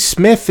bury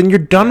Smith, and you're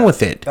done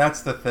with it.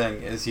 That's the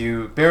thing, is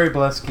you bury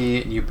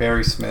Bolesky and you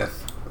bury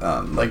Smith.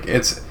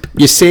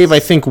 You save, I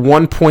think,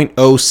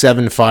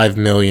 $1.075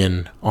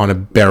 million on a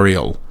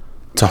burial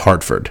to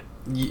Hartford.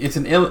 It's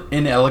an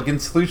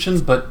inelegant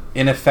solution, but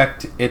in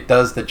effect, it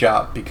does the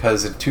job,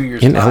 because in 2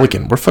 years'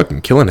 Inelegant. We're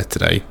fucking killing it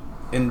today.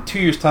 In 2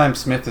 years' time,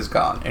 Smith is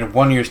gone. In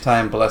 1 year's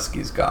time,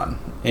 Bolesky's gone.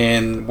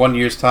 In 1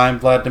 year's time,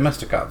 Vlad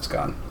Domestikov's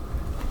gone.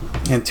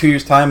 In 2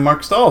 years' time,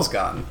 Mark Stahl's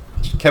gone.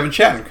 Kevin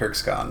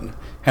Shattenkirk's gone.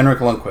 Henrik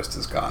Lundqvist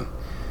is gone.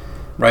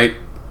 Right?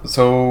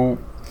 So,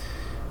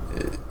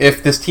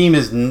 if this team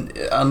is...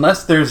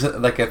 Unless there's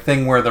like a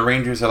thing where the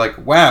Rangers are like,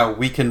 wow,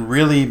 we can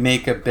really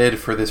make a bid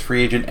for this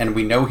free agent, and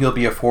we know he'll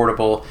be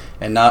affordable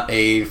and not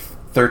a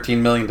 $13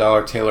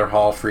 million Taylor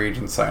Hall free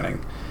agent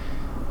signing.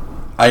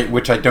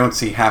 Which I don't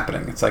see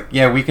happening. It's like,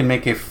 yeah, we can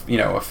make a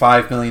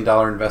 $5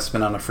 million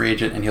investment on a free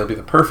agent and he'll be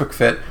the perfect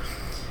fit.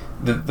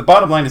 The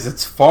bottom line is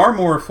it's far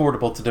more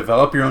affordable to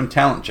develop your own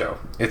talent, Joe.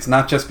 It's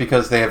not just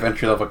because they have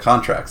entry-level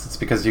contracts. It's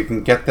because you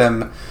can get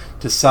them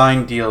to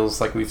sign deals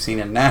like we've seen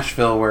in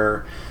Nashville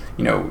where,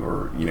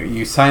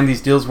 you sign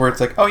these deals where it's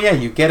like, oh yeah,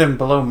 you get him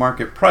below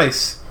market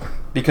price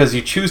because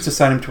you choose to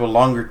sign him to a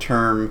longer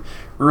term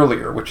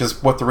earlier, which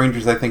is what the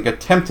Rangers, I think,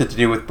 attempted to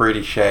do with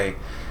Brady Shea.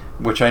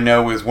 Which I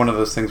know is one of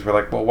those things where,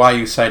 like, well, why are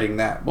you citing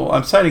that? Well,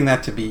 I'm citing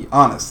that to be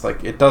honest.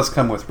 Like, it does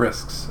come with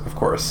risks, of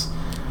course.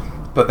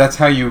 But that's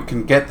how you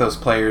can get those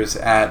players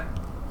at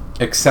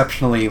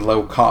exceptionally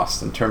low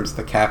cost in terms of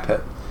the cap hit.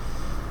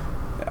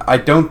 I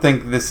don't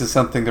think this is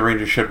something the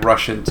Rangers should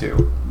rush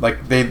into. Like,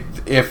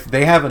 if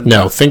they have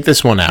enough think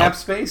this one out. cap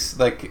space,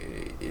 like,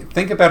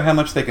 think about how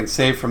much they can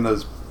save from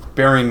those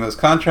burying those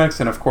contracts.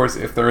 And, of course,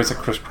 if there is a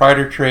Chris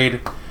Kreider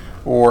trade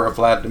or a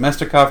Vlad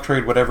Domestikov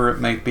trade, whatever it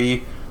might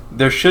be,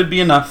 there should be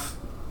enough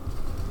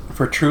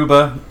for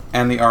Trouba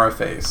and the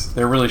RFAs.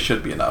 There really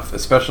should be enough,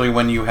 especially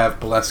when you have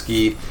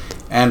Bolesky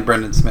and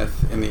Brendan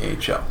Smith in the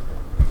AHL.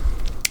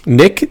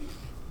 Nick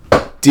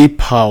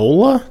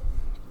DiPaola?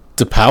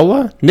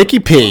 Nicky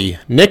P.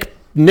 Nick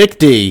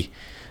D.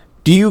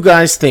 Do you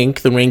guys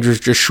think the Rangers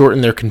just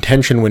shortened their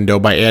contention window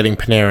by adding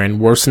Panarin,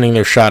 worsening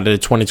their shot at a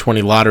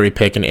 2020 lottery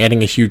pick, and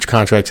adding a huge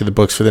contract to the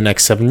books for the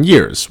next 7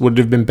 years? Would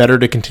it have been better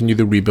to continue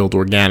the rebuild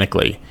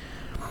organically?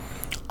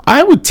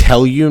 I would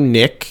tell you,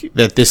 Nick,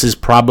 that this is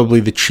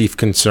probably the chief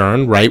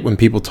concern, right? When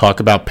people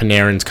talk about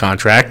Panarin's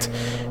contract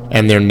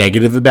and they're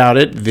negative about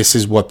it, this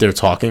is what they're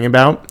talking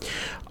about.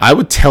 I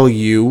would tell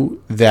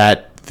you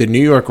that the New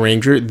York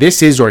Rangers,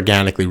 this is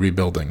organically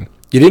rebuilding.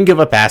 You didn't give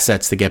up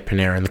assets to get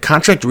Panarin. The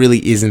contract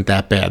really isn't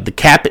that bad. The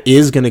cap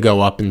is going to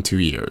go up in 2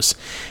 years.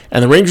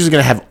 And the Rangers are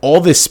going to have all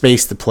this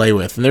space to play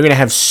with. And they're going to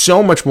have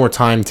so much more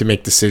time to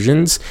make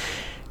decisions.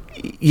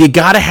 You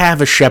got to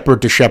have a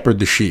shepherd to shepherd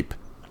the sheep.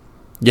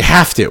 You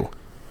have to.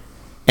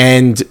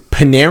 And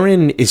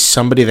Panarin is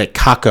somebody that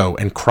Kakko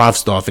and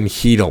Kravtsov and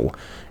Hedl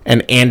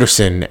and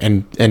Anderson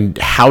and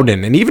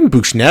Howden and even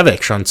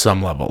Buchnevich on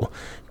some level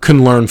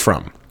can learn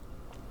from.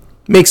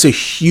 Makes a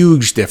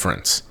huge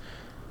difference.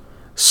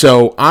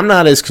 So I'm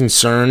not as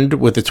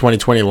concerned with the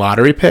 2020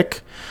 lottery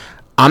pick.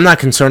 I'm not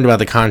concerned about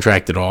the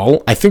contract at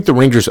all. I think the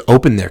Rangers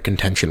opened their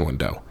contention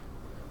window.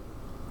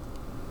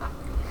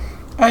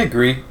 I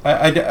agree.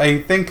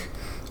 I think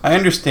I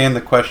understand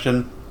the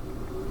question.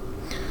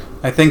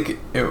 I think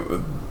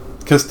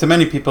because to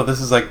many people this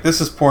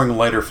is pouring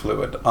lighter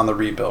fluid on the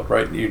rebuild,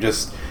 right?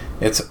 It's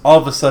all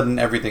of a sudden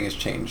everything has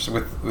changed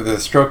with the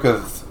stroke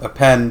of a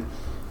pen.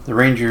 The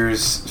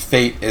Rangers'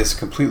 fate is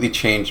completely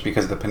changed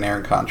because of the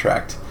Panarin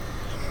contract.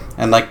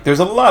 And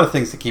there's a lot of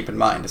things to keep in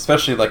mind,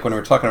 especially when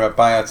we're talking about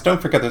buyouts.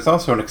 Don't forget there's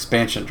also an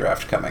expansion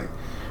draft coming.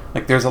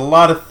 There's a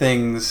lot of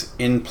things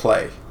in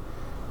play.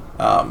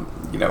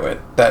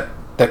 That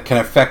can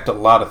affect a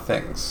lot of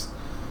things.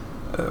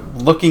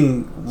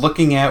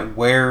 Looking at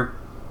where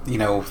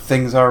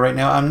things are right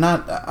now, I'm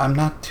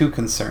not too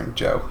concerned,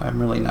 Joe.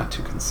 I'm really not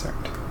too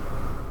concerned.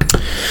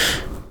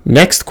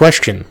 Next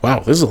question. Wow,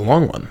 this is a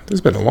long one. This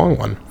has been a long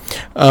one.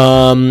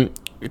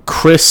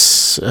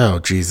 Chris. Oh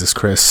Jesus,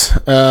 Chris.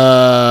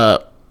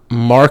 Marto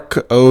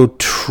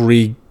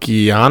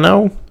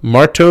Trigiano.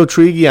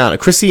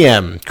 Chris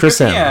M.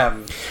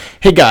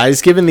 Hey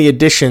guys, given the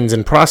additions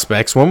and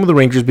prospects, when will the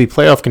Rangers be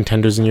playoff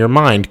contenders in your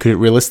mind? Could it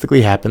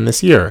realistically happen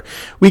this year?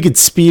 We could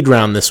speed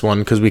round this one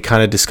because we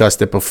kind of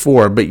discussed it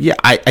before. But yeah,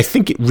 I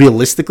think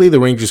realistically the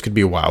Rangers could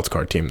be a wild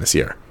card team this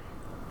year.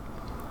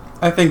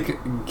 I think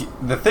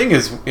the thing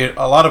is,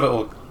 a lot of it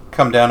will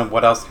come down to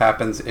what else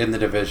happens in the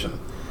division.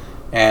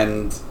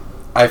 And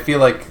I feel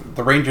like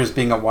the Rangers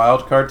being a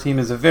wild card team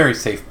is a very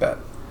safe bet.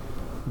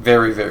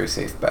 Very, very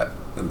safe bet.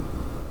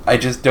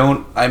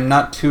 I'm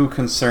not too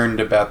concerned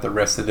about the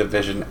rest of the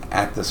division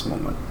at this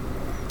moment.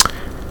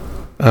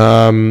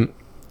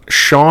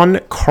 Sean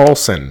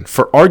Carlson,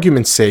 for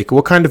argument's sake,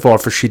 what kind of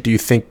offer sheet do you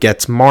think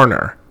gets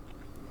Marner?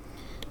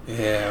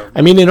 Yeah.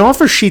 I mean, an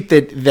offer sheet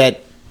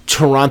that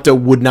Toronto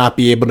would not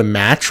be able to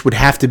match would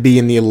have to be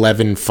in the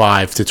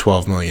 $11.5 to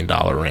 $12 million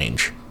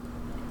range.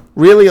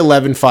 Really,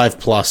 $11.5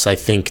 plus, I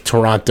think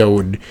Toronto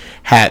would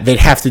they'd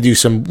have to do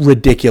some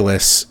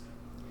ridiculous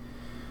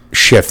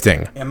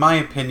shifting. In my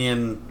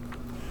opinion,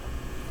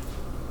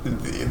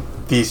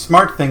 the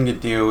smart thing to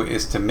do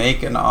is to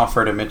make an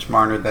offer to Mitch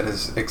Marner that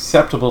is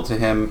acceptable to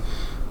him,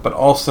 but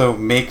also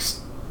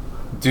makes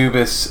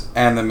Dubas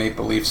and the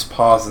Maple Leafs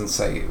pause and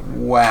say,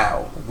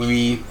 wow,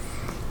 we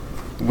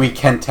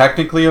can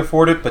technically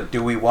afford it, but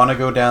do we want to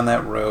go down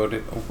that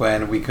road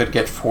when we could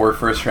get 4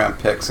 first-round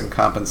picks in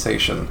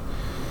compensation?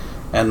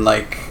 And,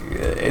 like,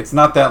 it's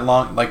not that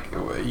long. Like,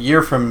 about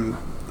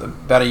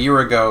a year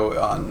ago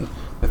on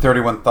the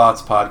 31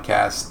 Thoughts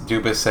podcast,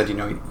 Dubas said,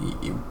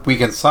 we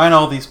can sign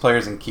all these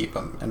players and keep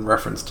them, in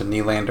reference to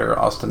Nylander,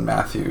 Austin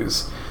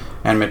Matthews,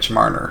 and Mitch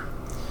Marner.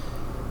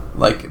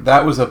 Like,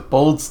 that was a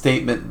bold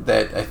statement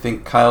that I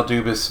think Kyle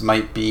Dubas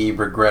might be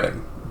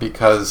regretting,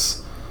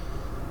 because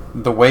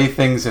the way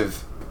things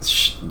have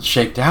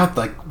shaked out,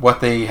 like what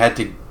they had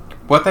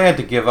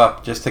to give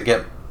up just to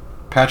get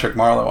Patrick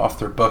Marleau off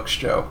their books,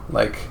 Joe.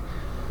 Like,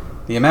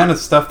 the amount of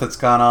stuff that's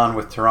gone on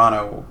with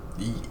Toronto,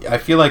 I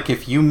feel like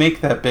if you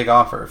make that big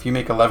offer, if you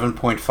make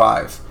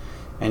 11.5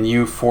 and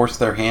you force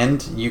their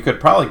hand, you could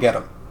probably get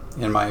him,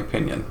 in my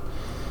opinion.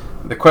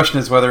 The question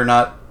is whether or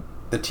not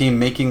the team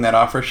making that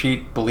offer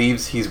sheet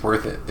believes he's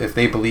worth it. If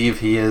they believe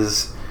he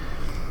is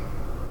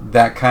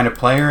that kind of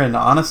player, and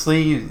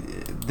honestly,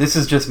 this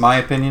is just my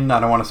opinion. I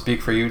don't want to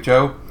speak for you,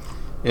 Joe.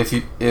 If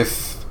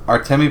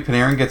Artemi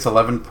Panarin gets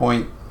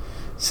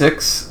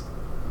 11.6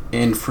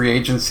 in free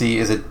agency,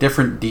 is a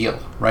different deal,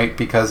 right?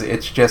 Because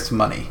it's just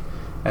money.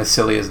 As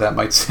silly as that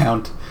might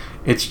sound,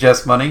 it's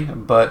just money.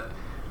 But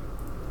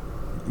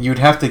you'd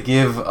have to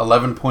give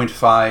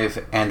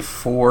 11.5 and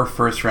 4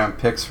 first-round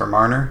picks for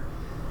Marner.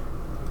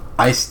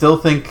 I still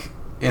think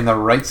in the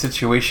right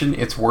situation,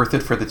 it's worth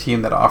it for the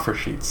team that offers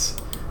sheets.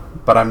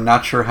 But I'm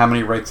not sure how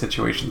many right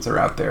situations are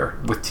out there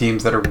with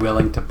teams that are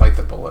willing to bite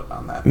the bullet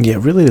on that. Yeah, it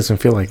really doesn't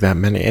feel like that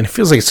many. And it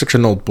feels like it's such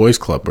an old boys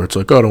club where it's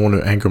like, oh, I don't want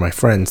to anger my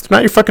friends. They're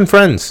not your fucking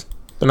friends.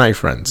 They're not your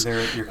friends.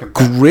 They're your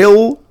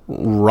Grill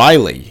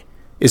Riley.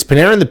 Is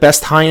Panarin the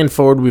best high-end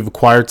forward we've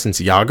acquired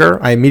since Jágr?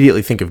 I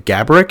immediately think of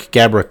Gaborik.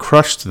 Gaborik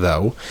crushed,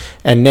 though,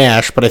 and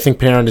Nash, but I think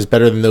Panarin is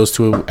better than those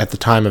two at the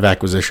time of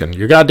acquisition.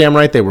 You're goddamn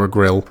right they were,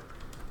 Grill.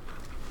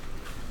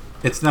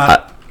 It's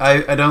not...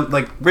 I don't...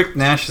 Like, Rick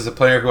Nash is a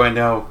player who I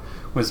know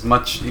was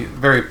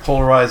very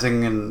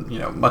polarizing and,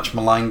 much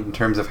maligned in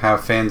terms of how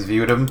fans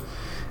viewed him.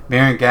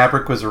 Marian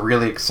Gaborik was a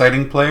really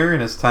exciting player in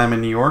his time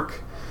in New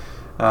York.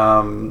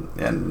 And,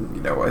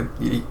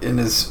 in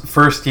his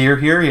first year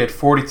here, he had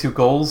 42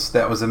 goals.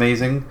 That was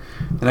amazing.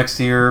 The next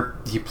year,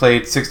 he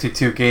played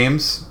 62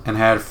 games and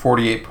had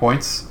 48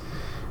 points.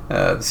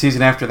 The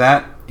season after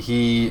that,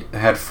 he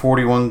had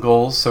 41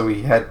 goals, so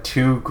he had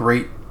 2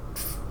 great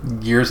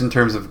years in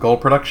terms of goal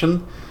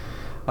production.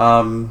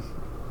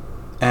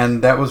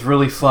 And that was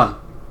really fun.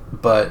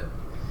 But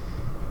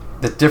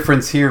the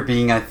difference here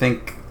being, I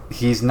think,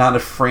 he's not a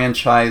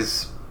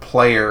franchise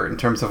player in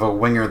terms of a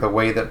winger the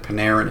way that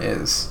Panarin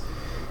is.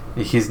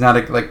 He's not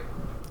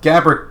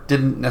Gaborik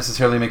didn't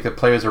necessarily make the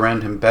players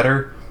around him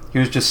better. He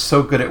was just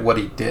so good at what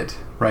he did,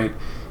 right?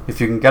 If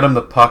you can get him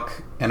the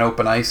puck and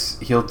open ice,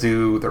 he'll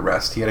do the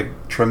rest. He had a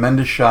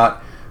tremendous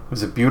shot,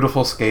 was a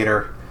beautiful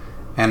skater,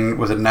 and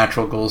was a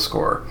natural goal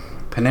scorer.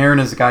 Panarin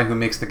is a guy who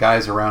makes the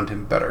guys around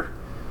him better.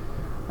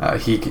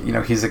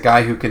 He's a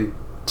guy who can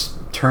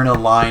turn a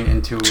line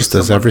into... Just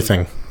does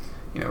everything.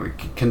 He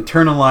can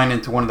turn a line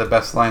into one of the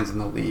best lines in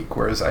the league,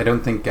 whereas I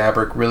don't think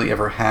Gaborik really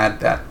ever had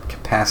that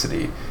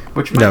capacity,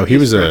 which might be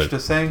a stretch to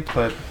say,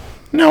 but...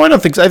 No, I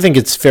don't think so. I think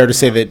it's fair to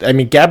say that,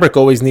 Gaborik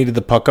always needed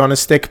the puck on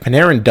his stick.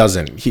 Panarin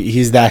doesn't.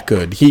 He's that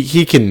good.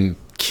 He can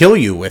kill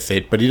you with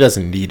it, but he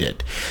doesn't need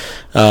it.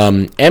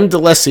 M.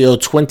 D'Alessio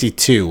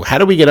 22. How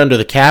do we get under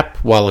the cap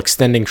while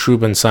extending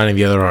Trouba and signing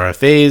the other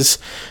RFAs?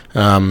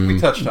 We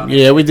touched on it.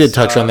 Yeah, we did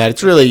touch on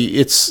that.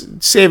 It's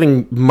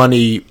saving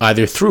money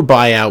either through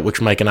buyout,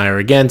 which Mike and I are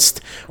against,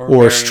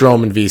 or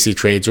Strome and VC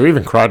trades, or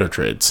even Crowder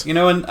trades.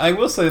 And I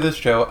will say this,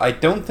 Joe. I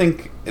don't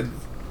think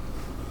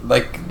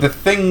the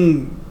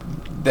thing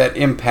that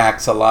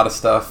impacts a lot of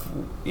stuff,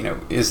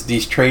 is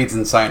these trades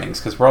and signings,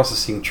 because we're also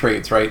seeing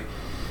trades, right?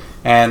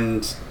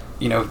 And,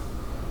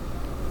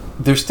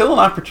 there's still an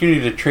opportunity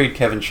to trade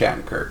Kevin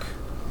Shattenkirk.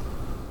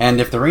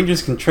 And if the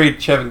Rangers can trade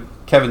Kevin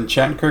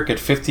Shattenkirk at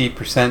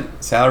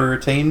 50% salary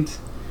retained,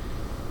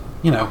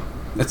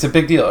 that's a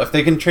big deal. If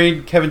they can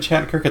trade Kevin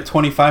Shattenkirk at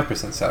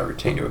 25% salary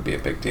retained, it would be a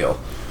big deal.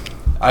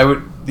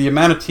 The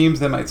amount of teams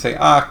that might say,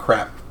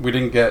 crap, we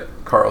didn't get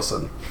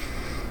Carlson.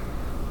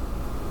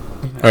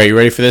 All right, you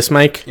ready for this,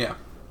 Mike? Yeah.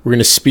 We're going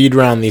to speed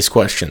round these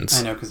questions.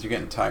 I know, because you're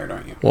getting tired,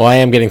 aren't you? Well, I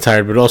am getting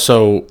tired, but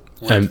also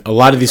a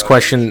lot of these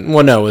questions...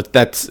 Well, no,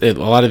 a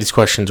lot of these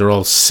questions are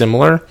all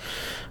similar.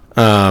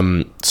 So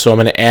I'm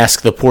going to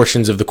ask the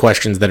portions of the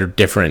questions that are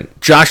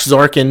different. Josh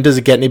Zarkin, does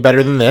it get any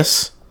better than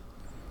this?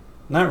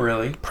 Not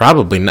really.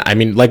 Probably not. I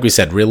mean, like we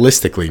said,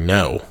 realistically,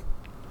 no.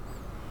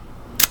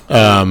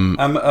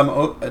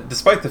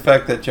 Despite the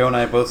fact that Joe and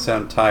I both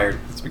sound tired,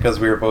 it's because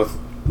we were both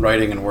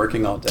writing and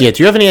working all day. Yeah,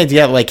 do you have any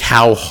idea like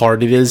how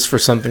hard it is for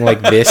something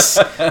like this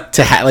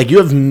to have? Like, you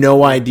have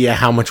no idea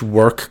how much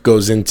work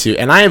goes into.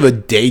 And I have a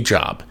day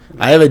job.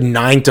 I have a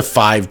 9 to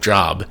 5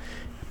 job,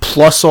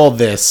 plus all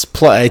this.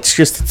 Plus,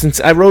 since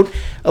I wrote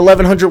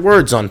 1,100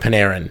 words on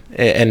Panarin,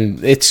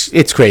 and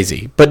it's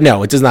crazy. But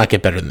no, it does not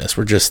get better than this.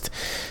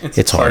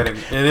 It's hard.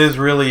 It is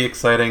really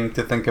exciting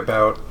to think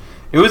about.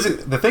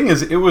 The thing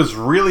is, it was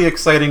really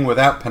exciting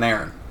without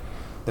Panarin.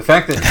 The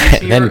fact that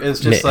he's here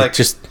is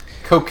just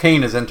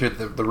cocaine has entered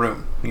the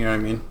room. You know what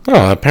I mean?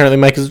 Oh, apparently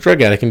Mike is a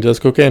drug addict and does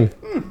cocaine.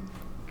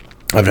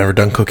 I've never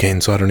done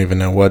cocaine, so I don't even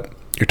know what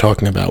you're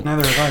talking about.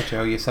 Neither have I,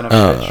 Joe. You son of a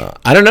bitch.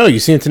 I don't know. You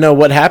seem to know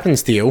what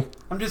happens to you.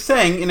 I'm just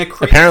saying, in a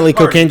crazy apparently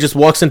cocaine just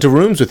walks into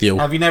rooms with you.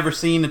 Have you never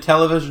seen a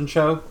television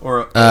show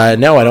or?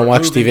 No, I don't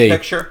watch TV.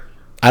 Picture?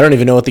 I don't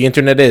even know what the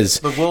internet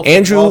is.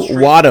 Andrew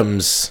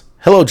Wadhams.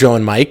 Hello, Joe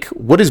and Mike.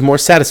 What is more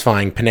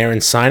satisfying,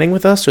 Panarin signing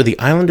with us or the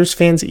Islanders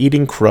fans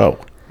eating crow?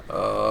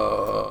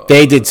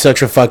 They did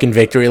such a fucking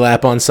victory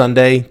lap on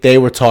Sunday. They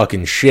were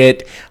talking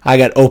shit. I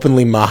got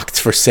openly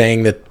mocked for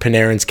saying that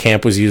Panarin's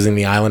camp was using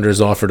the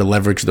Islanders' offer to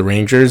leverage the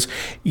Rangers.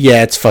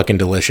 Yeah, it's fucking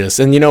delicious.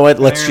 And you know what?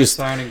 Panarin's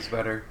signing's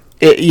better.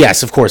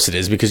 Yes, of course it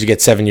is, because you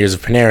get 7 years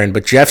of Panarin.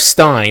 But Jeff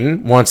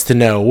Stein wants to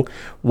know,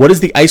 what is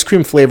the ice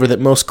cream flavor that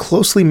most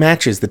closely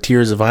matches the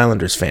tiers of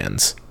Islanders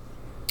fans?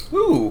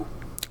 Ooh.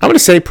 I'm going to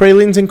say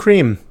pralines and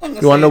cream.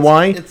 You want to know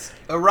why? It's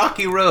a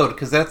rocky road,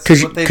 because what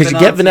they've been you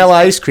get vanilla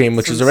ice cream,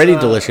 which is already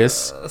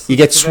delicious. You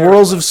get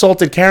swirls of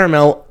salted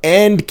caramel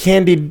and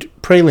candied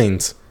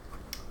pralines.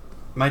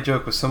 My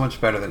joke was so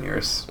much better than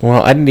yours.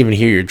 Well, I didn't even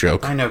hear your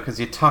joke. I know, because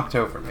you talked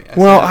over me.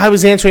 I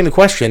was answering the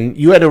question.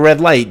 You had a red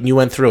light, and you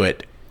went through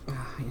it.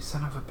 You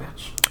son of a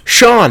bitch.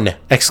 Sean!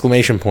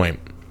 Exclamation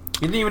point.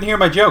 You didn't even hear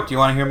my joke. Do you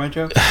want to hear my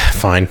joke?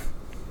 Fine.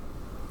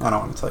 I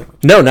don't want to tell you.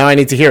 No, now I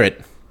need to hear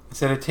it. I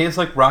said it tastes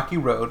like Rocky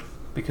Road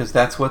because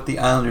that's what the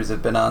Islanders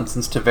have been on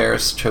since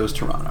Tavares chose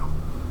Toronto.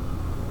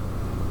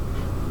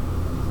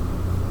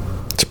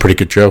 It's a pretty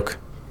good joke.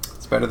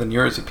 It's better than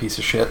yours, you piece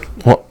of shit.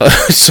 Well,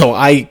 so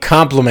I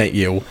compliment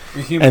you,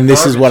 and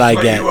this is what I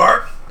get. You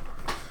are.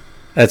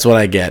 That's what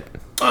I get.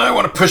 I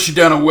want to push you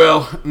down a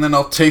well, and then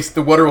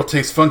the water will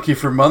taste funky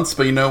for months,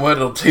 but you know what?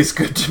 It'll taste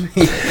good to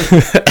me.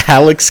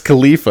 Alex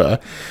Khalifa.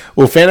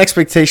 Will fan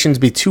expectations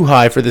be too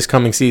high for this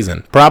coming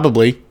season?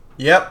 Probably.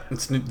 Yep,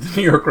 it's the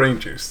New York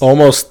Rangers.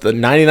 Almost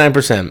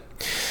 99%.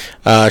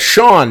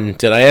 Sean,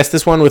 did I ask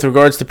this one with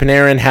regards to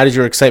Panarin? How did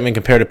your excitement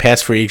compare to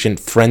past free agent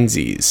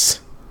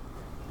frenzies?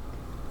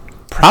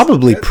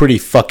 Probably pretty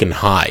fucking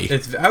high.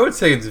 I would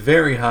say it's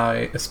very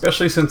high,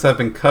 especially since I've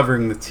been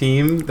covering the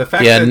team. The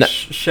fact that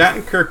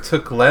Shattenkirk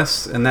took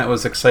less, and that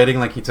was exciting,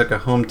 like he took a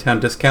hometown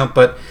discount,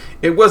 but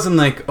it wasn't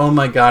like, oh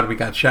my god, we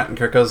got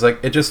Shattenkirk. I was like,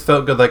 it just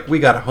felt good, like we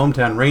got a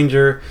hometown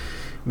Ranger,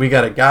 we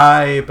got a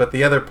guy, but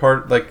the other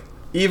part, like,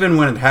 even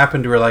when it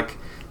happened, we were like,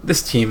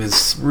 this team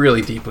is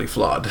really deeply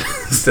flawed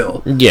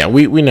still. Yeah,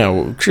 we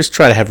know. Just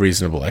try to have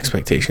reasonable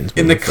expectations.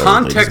 In the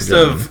context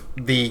of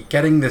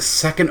getting this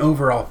second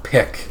overall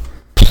pick,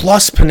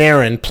 plus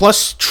Panarin,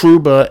 plus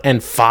Trouba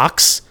and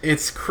Fox,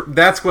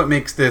 that's what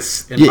makes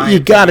this. You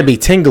got to be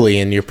tingly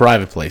in your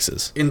private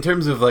places. In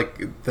terms of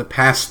like the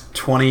past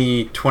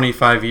 20,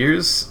 25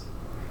 years,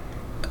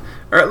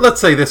 or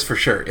let's say this for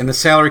sure, in the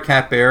salary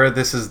cap era,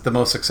 this is the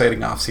most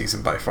exciting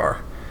offseason by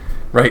far.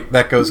 Right,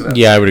 that goes without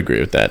saying. I would agree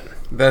with that.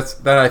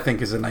 That I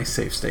think is a nice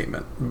safe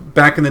statement.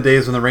 Back in the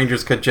days when the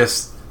Rangers could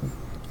just,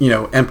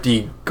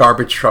 empty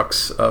garbage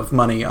trucks of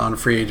money on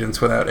free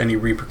agents without any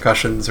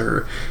repercussions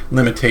or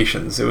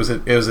limitations, it was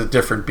a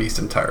different beast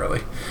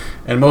entirely.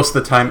 And most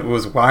of the time it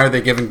was, why are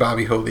they giving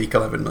Bobby Holik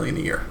 $11 million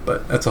a year?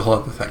 But that's a whole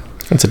other thing.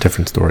 That's a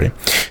different story.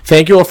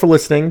 Thank you all for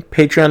listening.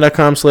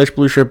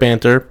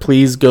 Patreon.com/BlueShirtBanter.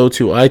 Please go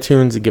to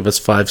iTunes and give us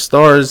 5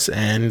 stars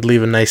and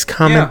leave a nice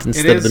comment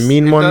instead of the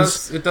mean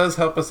ones. It does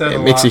help us out a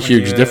lot. It makes a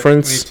huge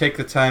difference. When you take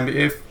the time.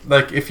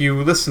 If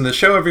you listen to the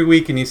show every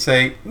week and you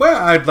say, well,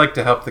 I'd like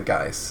to help the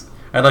guys.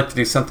 I'd like to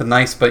do something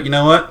nice, but you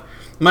know what?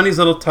 Money's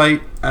a little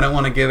tight. I don't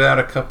want to give out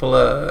a couple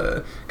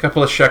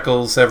of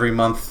shekels every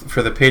month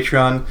for the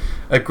Patreon.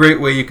 A great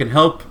way you can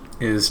help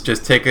is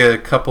just take a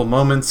couple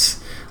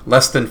moments,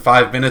 less than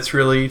 5 minutes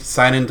really,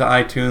 sign into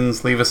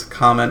iTunes, leave us a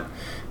comment,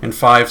 and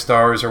 5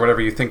 stars or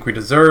whatever you think we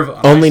deserve.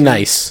 Only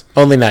nice.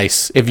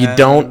 If you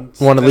don't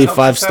want to leave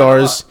 5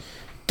 stars,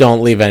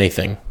 don't leave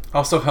anything.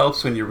 Also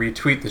helps when you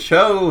retweet the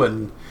show,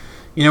 and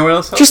you know what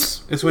else helps?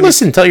 Just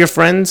listen, tell your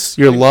friends,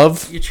 your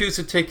love. You choose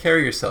to take care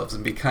of yourselves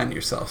and be kind to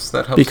yourselves.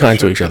 That helps. Be kind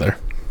to each other.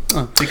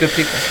 Oh, be good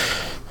people.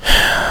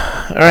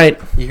 All right.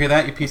 You hear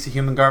that, you piece of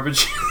human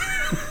garbage?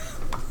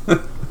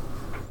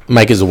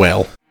 Mike is a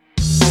whale.